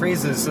same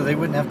phrases so they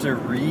wouldn't have to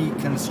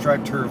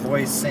reconstruct her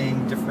voice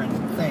saying different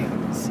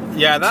things.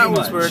 Yeah, that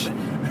was weird.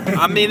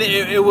 I mean,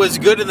 it was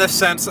good in the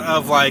sense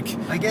of like...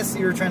 I guess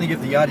you were trying to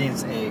give the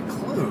audience a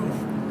clue.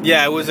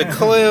 Yeah, it was a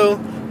clue,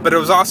 but it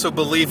was also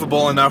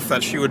believable enough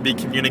that she would be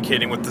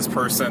communicating with this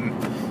person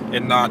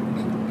and not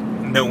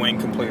knowing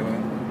completely.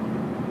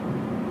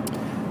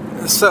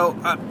 So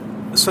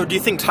do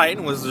you think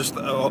Titan was just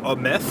a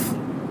myth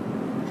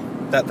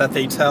that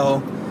they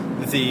tell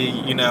the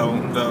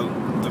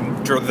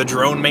the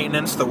drone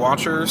maintenance, the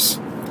watchers,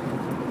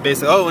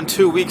 basically, in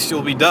 2 weeks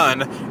you'll be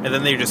done, and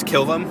then they just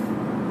kill them?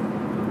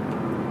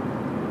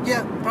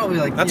 Yeah, probably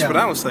like that's what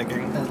I was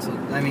thinking. They're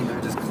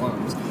just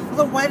clones.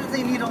 Although, why did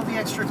they need all the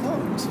extra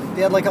clones?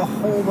 They had like a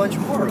whole bunch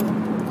more of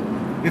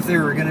them if they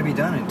were going to be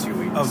done in 2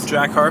 weeks. Of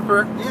Jack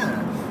Harper?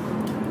 Yeah.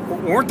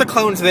 Weren't the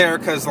clones there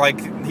because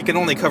like he can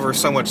only cover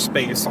so much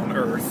space on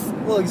Earth?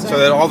 Well, exactly.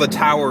 So that all the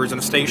towers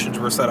and stations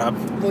were set up.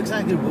 Well,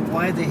 exactly. But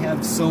why did they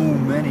have so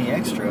many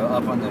extra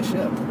up on the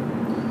ship?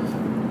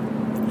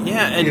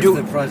 Yeah, and if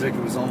the project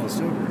was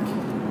almost over.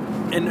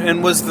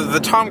 And was the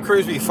Tom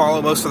Cruise we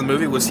follow most of the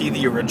movie, was he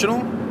the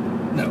original?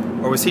 No.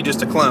 Or was he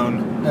just a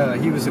clone? No,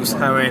 he was a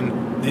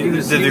clone.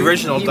 Did the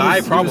original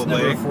die? Probably.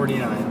 He was number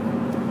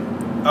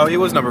 49. Oh, he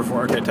was number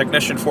 4. Okay,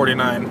 Technician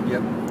 49.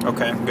 Yep.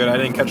 Okay, good. I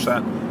didn't catch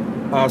that.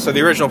 So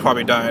the original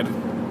probably died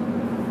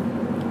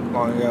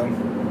long ago.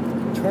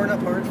 Torn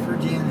apart for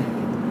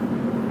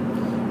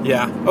DNA.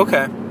 Yeah.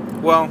 Okay.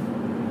 Well,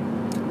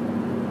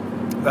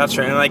 that's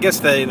right. And I guess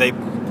they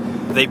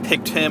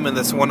picked him and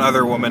this one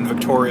other woman,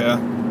 Victoria.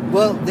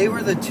 Well, they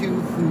were the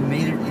two who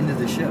made it into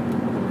the ship.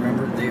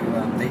 Remember,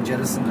 they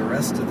jettisoned the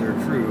rest of their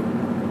crew,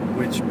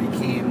 which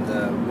became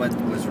what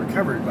was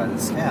recovered by the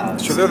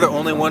scavs. So they're the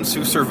only ones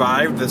who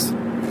survived this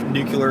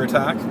nuclear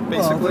attack, basically?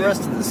 Well, the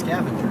rest of the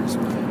scavengers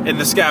were. And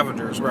the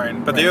scavengers, right.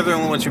 But they're the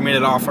only ones who made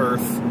it off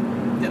Earth.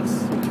 Yes.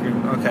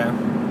 Okay.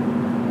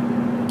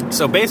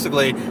 So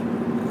basically,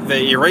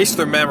 they erase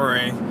their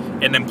memory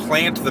and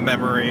implant the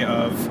memory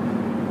of...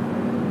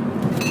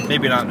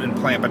 Maybe not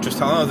implant, but just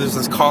tell, there's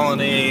this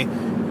colony...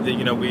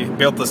 we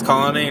built this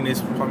colony, and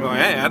he's probably like,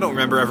 hey, I don't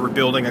remember ever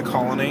building a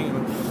colony.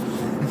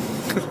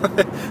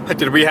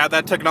 Did we have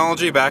that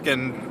technology back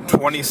in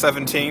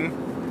 2017?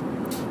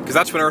 Because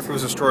that's when Earth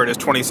was destroyed, is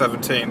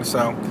 2017,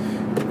 so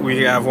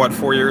we have,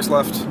 4 years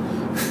left?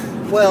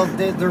 Well,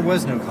 there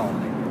was no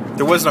colony.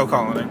 There was no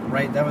colony.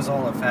 Right, that was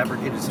all a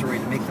fabricated story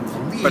to make them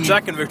believe... But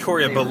Jack and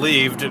Victoria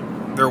believed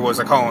there was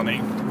a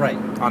colony. Right.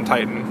 On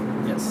Titan.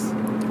 Yes.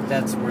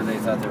 That's where they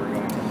thought they were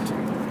going to.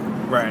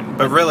 Right,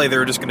 but really they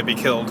were just going to be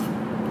killed.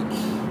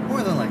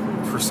 More than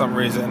likely. For some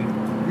reason.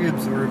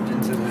 Reabsorbed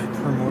into the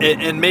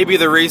primordial. And maybe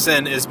the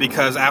reason is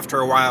because after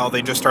a while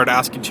they just start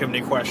asking too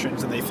many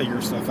questions and they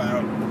figure stuff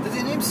out. Did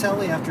they name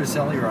Sally after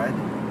Sally Ride?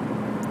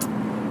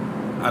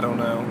 I don't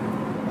know.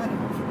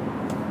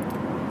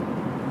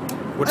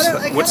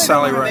 What's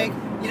Sally Ride?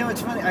 You know,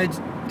 it's funny.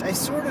 I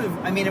sort of,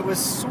 I mean, it was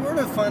sort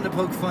of fun to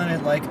poke fun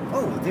at, like,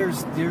 oh,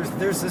 there's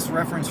this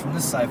reference from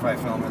this sci-fi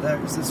film, or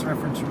there's this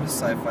reference from this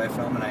sci-fi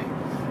film, and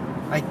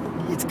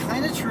it's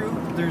kind of true.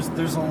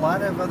 There's a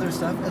lot of other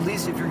stuff. At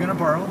least if you're gonna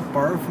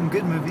borrow from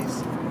good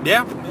movies.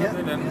 Yeah.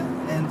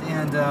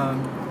 And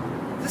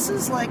this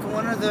is like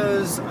one of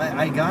those.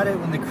 I got it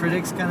when the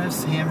critics kind of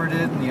hammered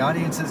it, and the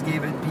audiences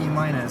gave it B-.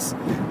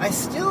 I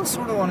still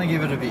sort of want to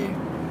give it a B.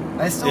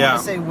 I still want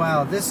to say,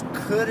 wow, this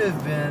could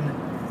have been.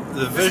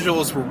 The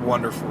visuals were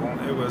wonderful.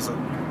 It was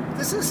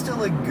This is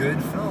still a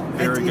good film.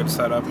 Very good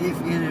setup.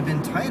 If it had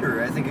been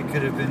tighter, I think it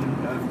could have been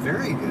a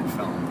very good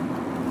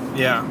film.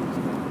 Yeah.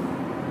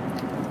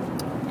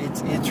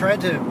 It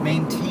tried to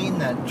maintain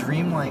that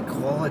dreamlike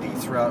quality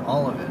throughout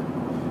all of it,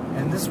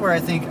 and this is where I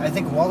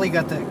think Wall-E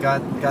got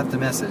the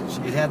message.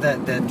 It had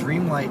that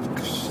dreamlike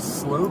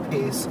slow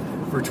pace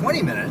for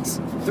 20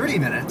 minutes, 30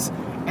 minutes,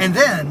 and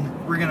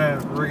then we're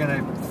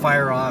gonna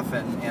fire off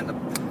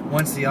and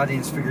once the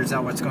audience figures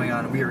out what's going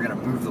on, we are gonna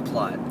move the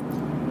plot.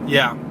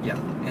 Yeah. Yeah,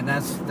 and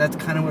that's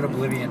kind of what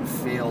Oblivion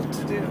failed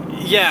to do.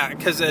 Yeah,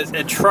 because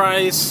it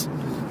tries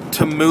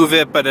to move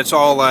it, but it's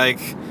all like,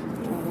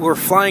 we're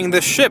flying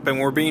this ship and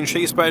we're being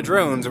chased by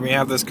drones, and we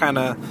have this kind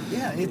of,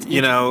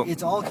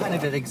 it's all kind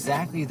of at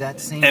exactly that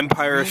same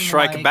Empire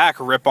Strike Back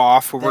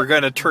ripoff, where we're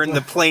going to turn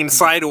the plane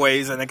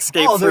sideways and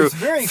escape through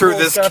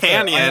this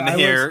canyon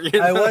here.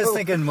 I was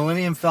thinking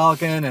Millennium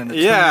Falcon and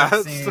the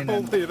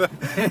totally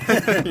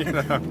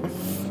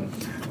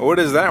What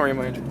does that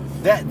remind you?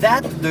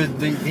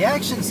 The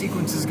action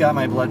sequences got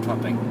my blood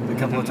pumping the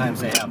couple of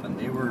times they happened.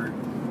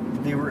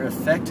 They were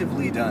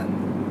effectively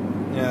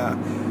done. Yeah.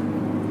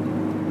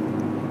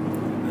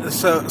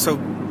 So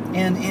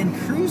and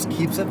Cruise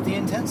keeps up the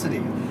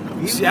intensity.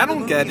 See, I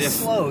don't get it.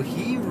 Slow.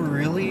 He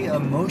really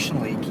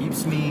emotionally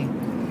keeps me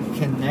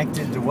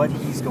connected to what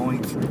he's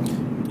going through.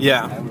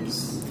 Yeah.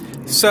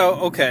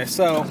 So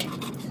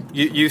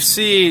you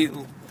see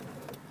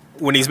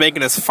when he's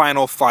making his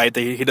final fight,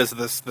 he does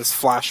this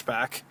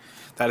flashback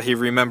that he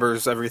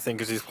remembers everything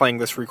because he's playing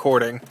this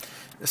recording.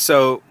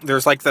 So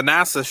there's like the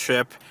NASA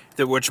ship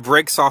which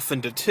breaks off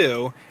into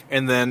two,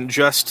 and then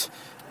just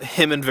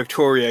him and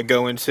Victoria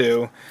go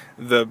into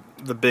the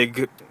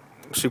big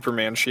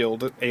Superman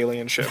shield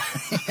alien ship.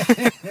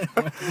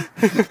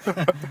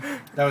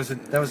 that was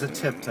a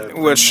tip to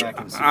which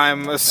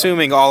I'm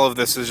assuming all of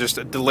this is just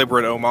a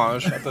deliberate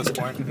homage at this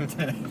point.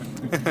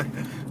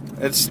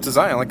 It's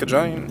designed like a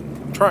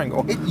giant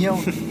triangle.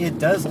 It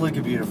does look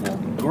beautiful.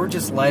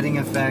 Gorgeous lighting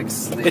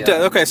effects. It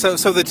does. Okay, so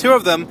the two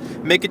of them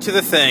make it to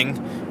the thing,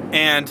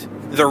 and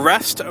the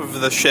rest of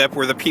the ship,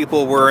 where the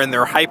people were in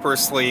their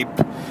hypersleep,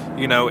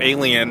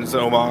 aliens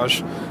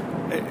homage,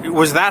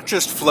 was that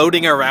just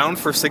floating around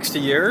for 60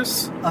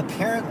 years?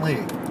 Apparently.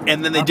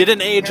 And then they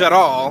didn't age at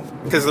all,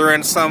 because they're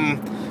in some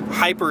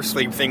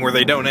hypersleep thing where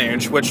they don't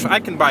age, which I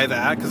can buy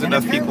that, because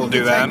enough people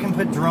do that. It can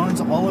put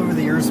drones all over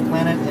the Earth's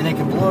planet, and it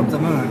can blow up the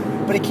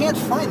moon, but it can't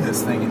find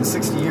this thing in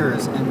 60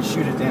 years and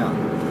shoot it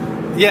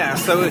down. Yeah,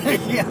 so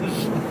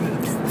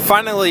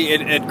finally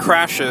it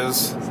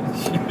crashes.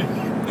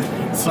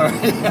 Sorry.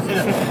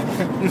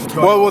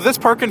 well, this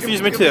part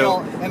confused me too.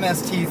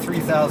 MST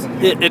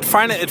 3000. It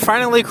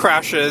finally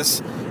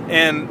crashes,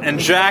 and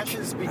Jack.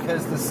 Crashes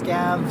because the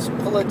scavs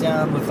pull it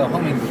down with a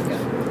homing beacon.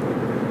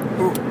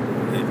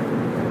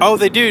 Oh,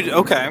 they do.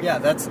 Okay. Yeah,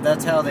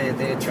 that's how they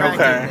attract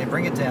it. And they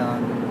bring it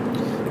down.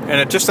 And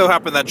it just so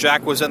happened that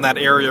Jack was in that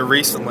area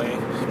recently,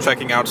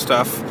 checking out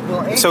stuff.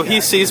 Well, so he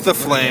sees the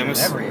flames.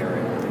 In every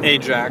area.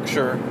 Ajax,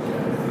 sure.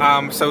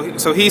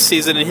 So he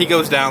sees it, and he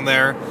goes down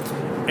there.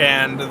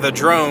 And the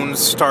drones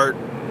start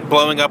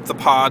blowing up the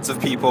pods of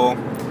people.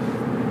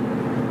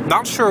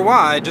 Not sure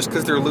why, just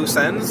because they're loose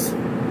ends.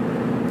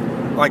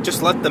 Like,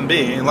 just let them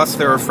be, unless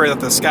they're afraid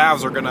that the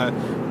scavs are gonna,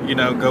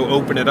 go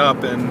open it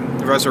up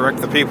and resurrect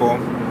the people.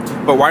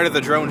 But why do the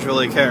drones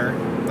really care?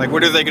 Like,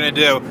 what are they gonna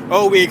do?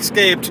 Oh, we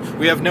escaped.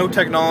 We have no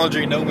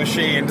technology, no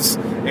machines,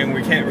 and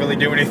we can't really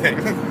do anything.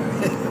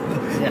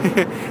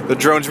 The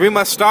drones, we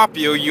must stop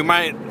you. You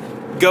might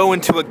go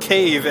into a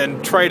cave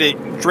and try to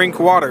drink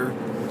water.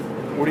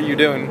 What are you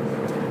doing?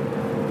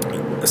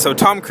 So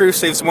Tom Cruise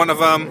saves one of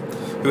them,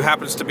 who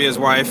happens to be his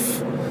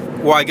wife.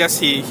 Well, I guess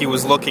he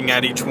was looking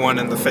at each one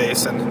in the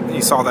face, and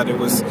he saw that it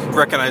was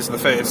recognized the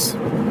face.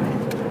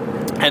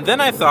 And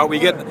then I thought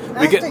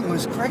acting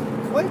was quite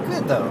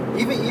good though.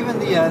 Even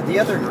the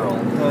other girl,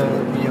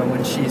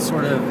 when she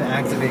sort of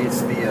activates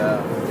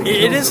the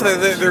it is.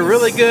 They're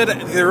really good.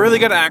 They're really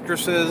good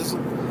actresses,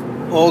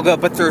 Olga,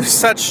 but they're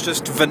such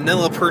just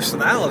vanilla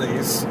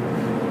personalities.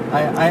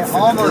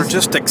 They're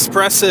just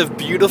expressive,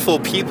 beautiful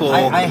people.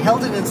 I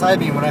held it inside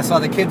me when I saw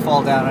the kid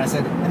fall down, and I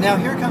said, and now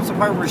here comes the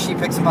part where she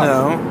picks him up.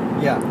 No.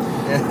 Yeah.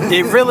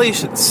 It really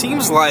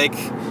seems like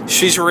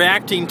she's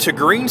reacting to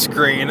green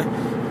screen,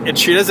 and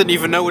she doesn't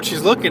even know what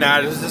she's looking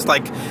at. It's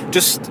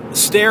just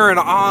stare in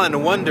awe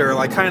and wonder,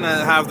 like kind of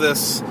have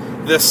this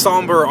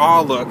somber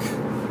awe look.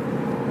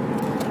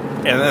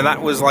 And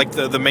that was like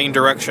the main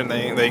direction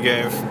they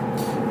gave.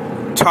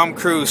 Tom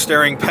Cruise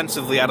staring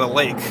pensively at a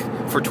lake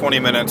for 20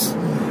 minutes.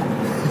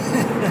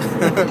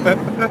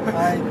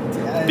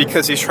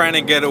 Because he's trying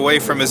to get away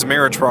from his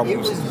marriage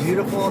problems. It was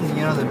beautiful, and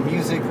the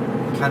music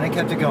kind of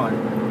kept it going.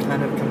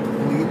 Kind of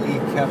completely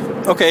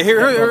kept. Okay,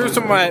 here's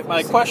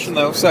my question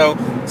though. So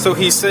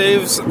he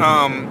saves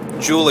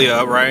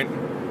Julia, right?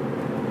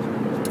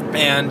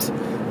 And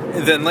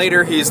then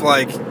later he's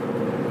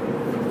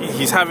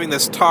having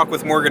this talk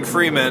with Morgan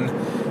Freeman.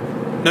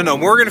 No,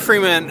 Morgan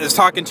Freeman is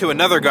talking to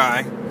another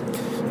guy.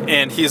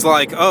 And he's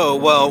like, oh,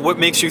 well, what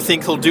makes you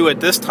think he'll do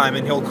it this time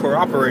and he'll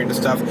cooperate and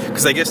stuff?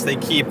 Because I guess they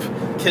keep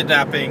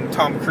kidnapping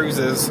Tom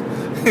Cruise's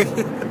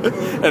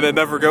and it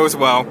never goes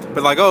well.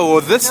 But like, oh,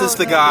 well, this is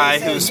the guy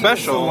who's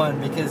special. Was the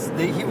one because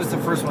he was the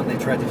first one they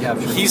tried to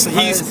capture. He's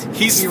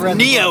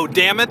Neo,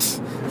 damn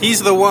it.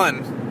 He's the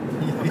one.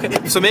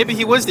 Okay. So maybe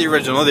he was the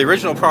original. The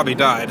original probably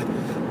died.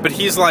 But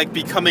he's like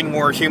becoming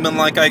more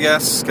human-like, I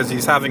guess, because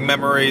he's having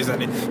memories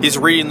and he's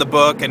reading the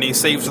book and he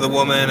saves the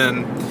woman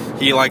and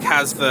he like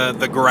has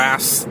the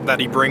grass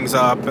that he brings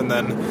up and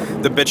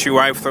then the bitchy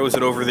wife throws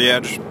it over the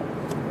edge.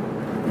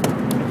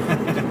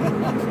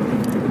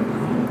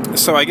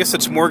 So I guess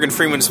it's Morgan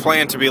Freeman's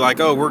plan to be like,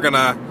 oh, we're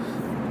gonna,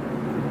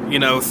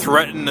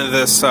 threaten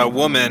this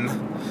woman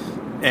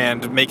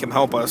and make him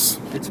help us.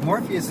 It's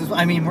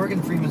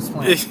Morgan Freeman's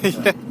plan.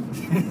 Yeah.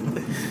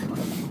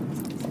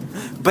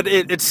 But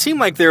it seemed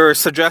like they were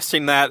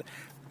suggesting that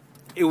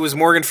it was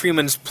Morgan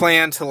Freeman's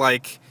plan to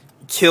like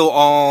kill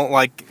all,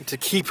 like to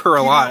keep her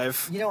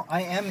alive.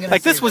 I am gonna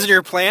like this wasn't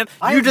your plan.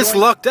 You just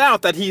lucked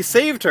out that he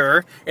saved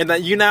her and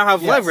that you now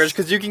have leverage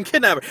because you can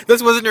kidnap her.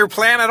 This wasn't your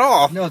plan at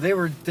all. No, they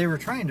were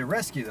trying to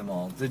rescue them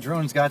all. The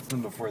drones got to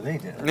them before they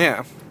did.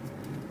 Yeah.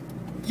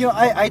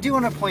 I do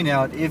want to point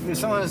out if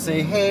someone would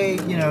say, hey,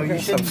 you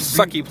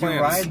shouldn't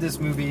deride this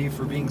movie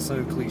for being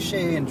so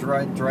cliche and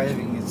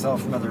deriving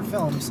itself from other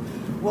films.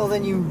 Well,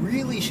 then you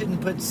really shouldn't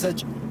put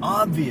such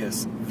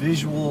obvious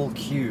visual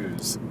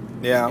cues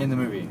in the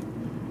movie.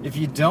 If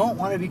you don't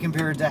want to be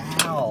compared to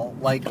Hal,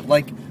 like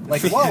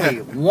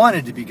Wally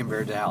wanted to be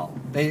compared to Hal.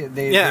 They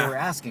were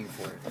asking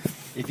for it.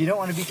 If you don't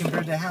want to be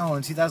compared to Hal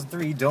in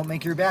 2003, don't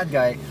make your bad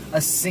guy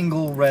a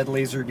single red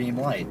laser beam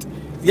light.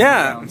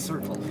 Yeah.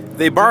 Circle.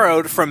 They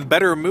borrowed from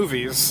better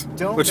movies,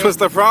 which was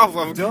the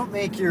problem. Don't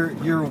make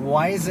your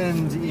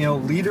wizened,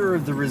 leader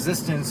of the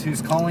resistance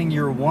who's calling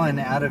your one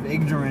out of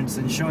ignorance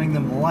and showing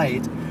them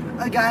light,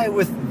 a guy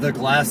with the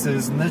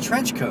glasses and the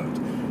trench coat.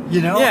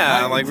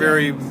 Yeah,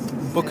 very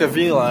Book of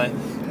Eli.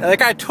 That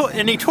guy,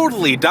 and he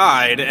totally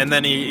died, and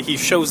then he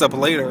shows up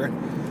later.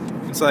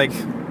 It's like,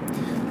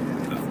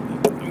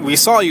 we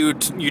saw you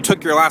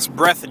took your last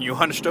breath and you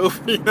hunched over,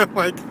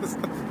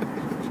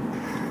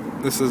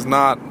 this is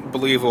not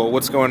believable.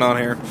 What's going on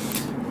here?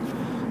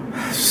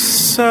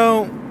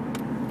 So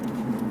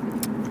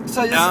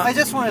I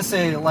just want to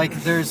say,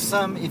 there's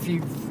some, if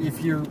you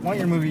want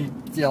your movie,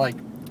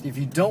 if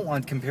you don't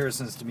want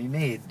comparisons to be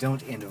made,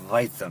 don't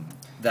invite them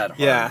that hard.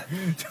 Yeah.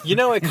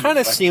 It kind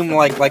of seemed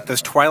like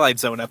this Twilight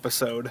Zone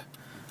episode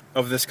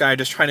of this guy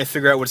just trying to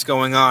figure out what's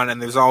going on,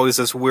 and there's always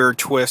this weird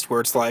twist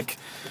where it's like,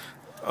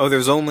 oh,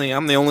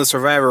 I'm the only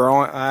survivor,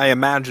 I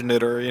imagined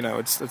it, or,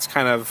 it's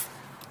kind of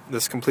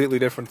this completely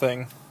different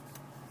thing.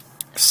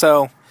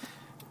 So,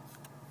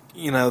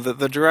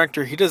 the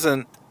director, he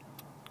doesn't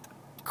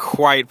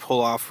quite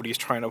pull off what he's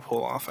trying to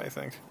pull off, I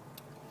think.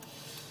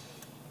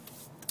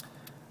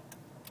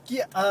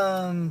 Yeah,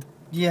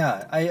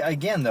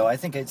 I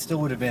think it still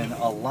would have been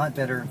a lot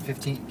better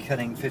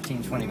cutting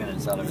 15, 20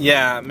 minutes out of it.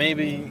 Yeah,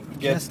 maybe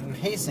just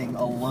pacing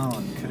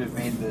alone could have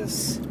made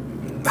this.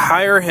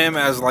 Hire him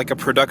as like a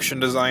production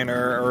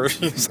designer or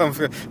some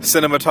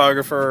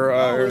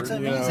cinematographer. It's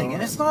amazing,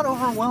 and it's not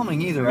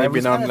overwhelming either. Maybe I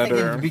was not kind of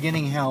thinking at the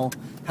beginning how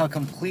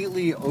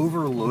completely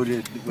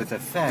overloaded with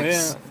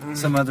effects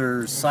some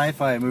other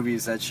sci-fi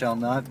movies that shall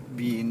not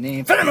be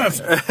named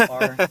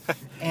are,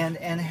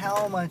 and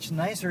how much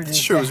nicer it is.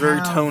 It's true. It was very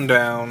toned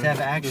down. To have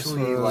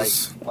actually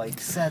like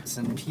sets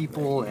and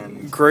people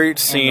and great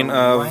scene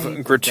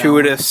of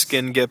gratuitous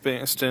skin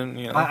dipping.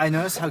 I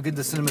noticed how good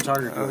the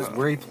cinematography was.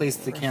 Where he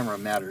placed the camera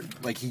mattered.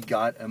 Like he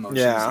got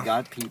emotions, he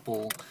got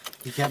people.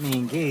 He kept me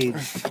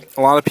engaged.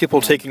 A lot of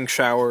people taking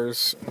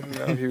showers.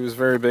 He was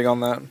very big on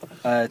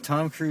that.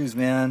 Tom Cruise,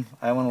 man,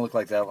 I want to look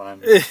like that when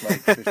I'm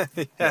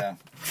like, yeah.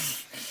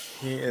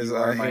 He is.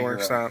 He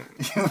works out.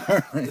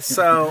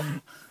 So,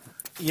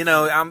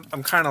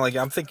 I'm kind of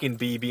I'm thinking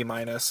B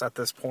minus at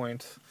this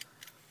point.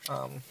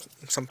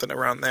 Something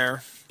around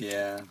there.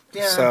 Yeah.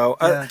 So,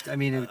 it's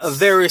a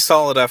very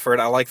solid effort.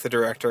 I like the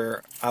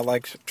director. I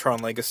liked Tron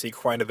Legacy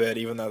quite a bit,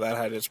 even though that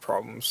had its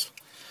problems.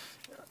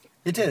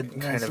 It did.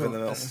 Kind of in the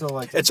middle.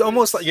 Like it's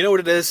almost like, what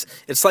it is?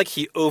 It's like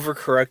he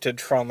overcorrected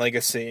Tron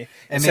Legacy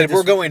and said,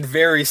 we're going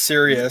very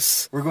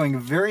serious. We're going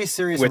very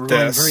serious with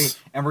this.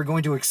 and we're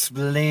going to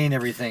explain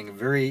everything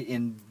very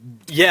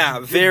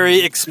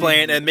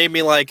explained, and made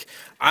me like,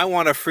 I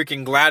want a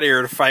freaking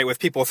gladiator fight with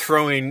people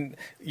throwing,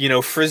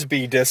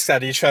 frisbee discs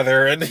at each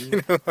other, and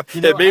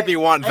it made me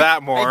want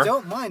that more. I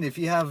don't mind if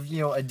you have,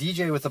 a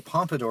DJ with a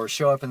pompadour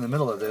show up in the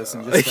middle of this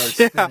and just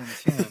start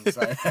spinning tunes.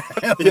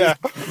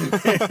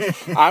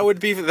 I would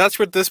be. That's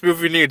what this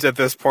movie needs at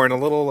this point, a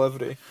little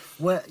levity.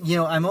 Well,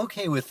 I'm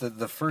okay with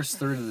the first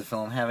third of the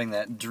film having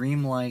that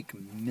dreamlike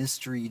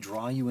mystery,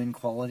 draw you in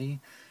quality.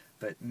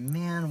 But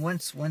man,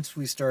 once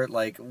we start,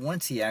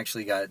 once he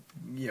actually got,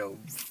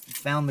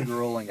 found the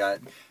girl and got,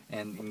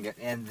 and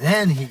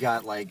then he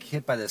got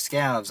hit by the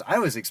scabs, I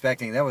was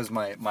expecting that was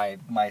my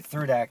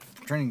third act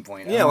turning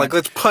point. Yeah,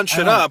 let's punch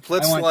it up.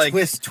 Let's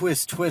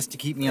twist to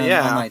keep me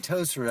on my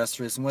toes for the rest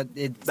of this. And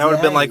that would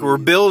have been we're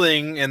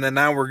building, and then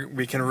now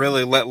we can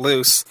really let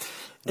loose.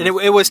 And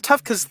it was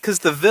tough because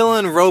the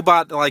villain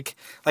robot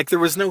there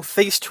was no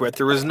face to it,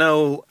 there was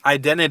no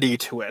identity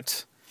to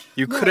it.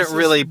 You couldn't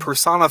really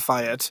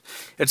personify it.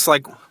 It's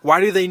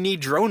why do they need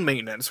drone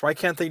maintenance? Why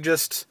can't they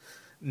just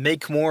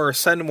make more or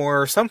send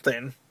more or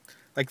something?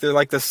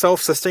 They're the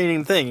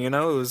self-sustaining thing, It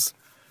was...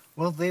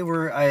 Well,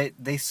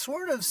 they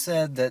sort of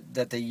said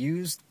that they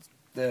used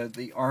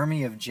the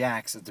army of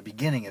Jacks at the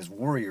beginning as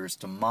warriors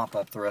to mop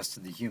up the rest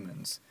of the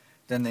humans.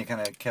 Then they kind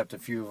of kept a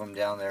few of them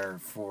down there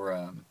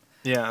for...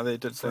 yeah, they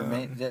did say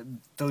that.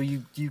 Though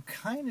you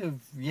kind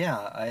of...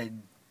 Yeah,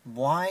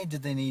 why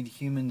did they need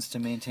humans to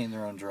maintain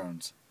their own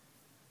drones?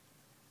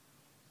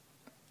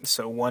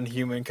 So one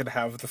human could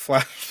have the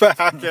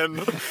flashback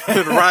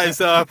and rise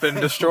up and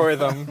destroy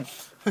them.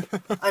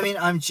 I mean,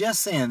 I'm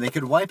just saying, they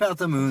could wipe out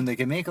the moon, they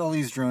could make all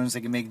these drones,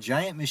 they could make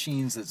giant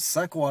machines that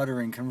suck water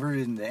and convert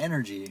it into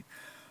energy.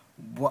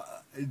 Was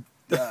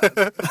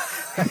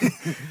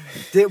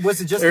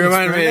it just an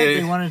experiment?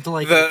 They wanted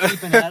to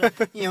keep an kind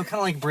of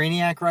like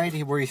Brainiac, right?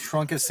 Where he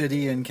shrunk a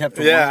city and kept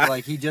one.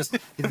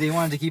 They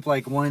wanted to keep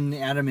one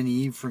Adam and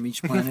Eve from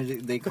each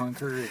planet they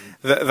conquer.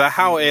 The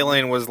How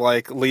alien was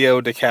like Leo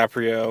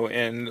DiCaprio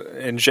in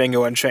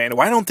Django Unchained.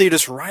 Why don't they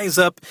just rise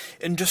up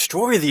and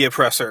destroy the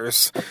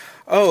oppressors?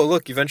 Oh,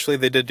 look! Eventually,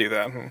 they did do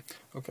that.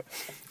 Okay.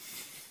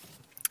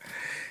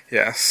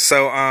 Yeah.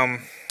 So,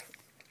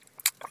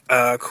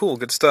 cool,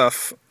 good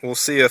stuff. We'll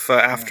see if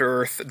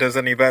After Earth does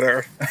any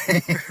better,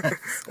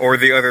 or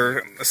the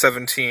other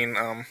 17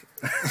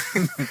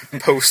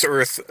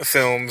 post-Earth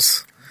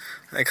films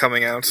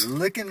coming out.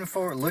 Looking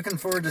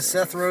forward to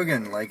Seth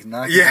Rogen knocking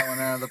that one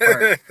out of the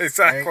park.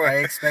 Exactly. I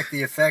expect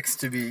the effects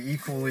to be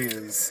equally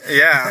as.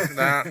 Yeah,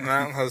 that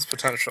has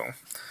potential.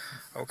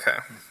 Okay.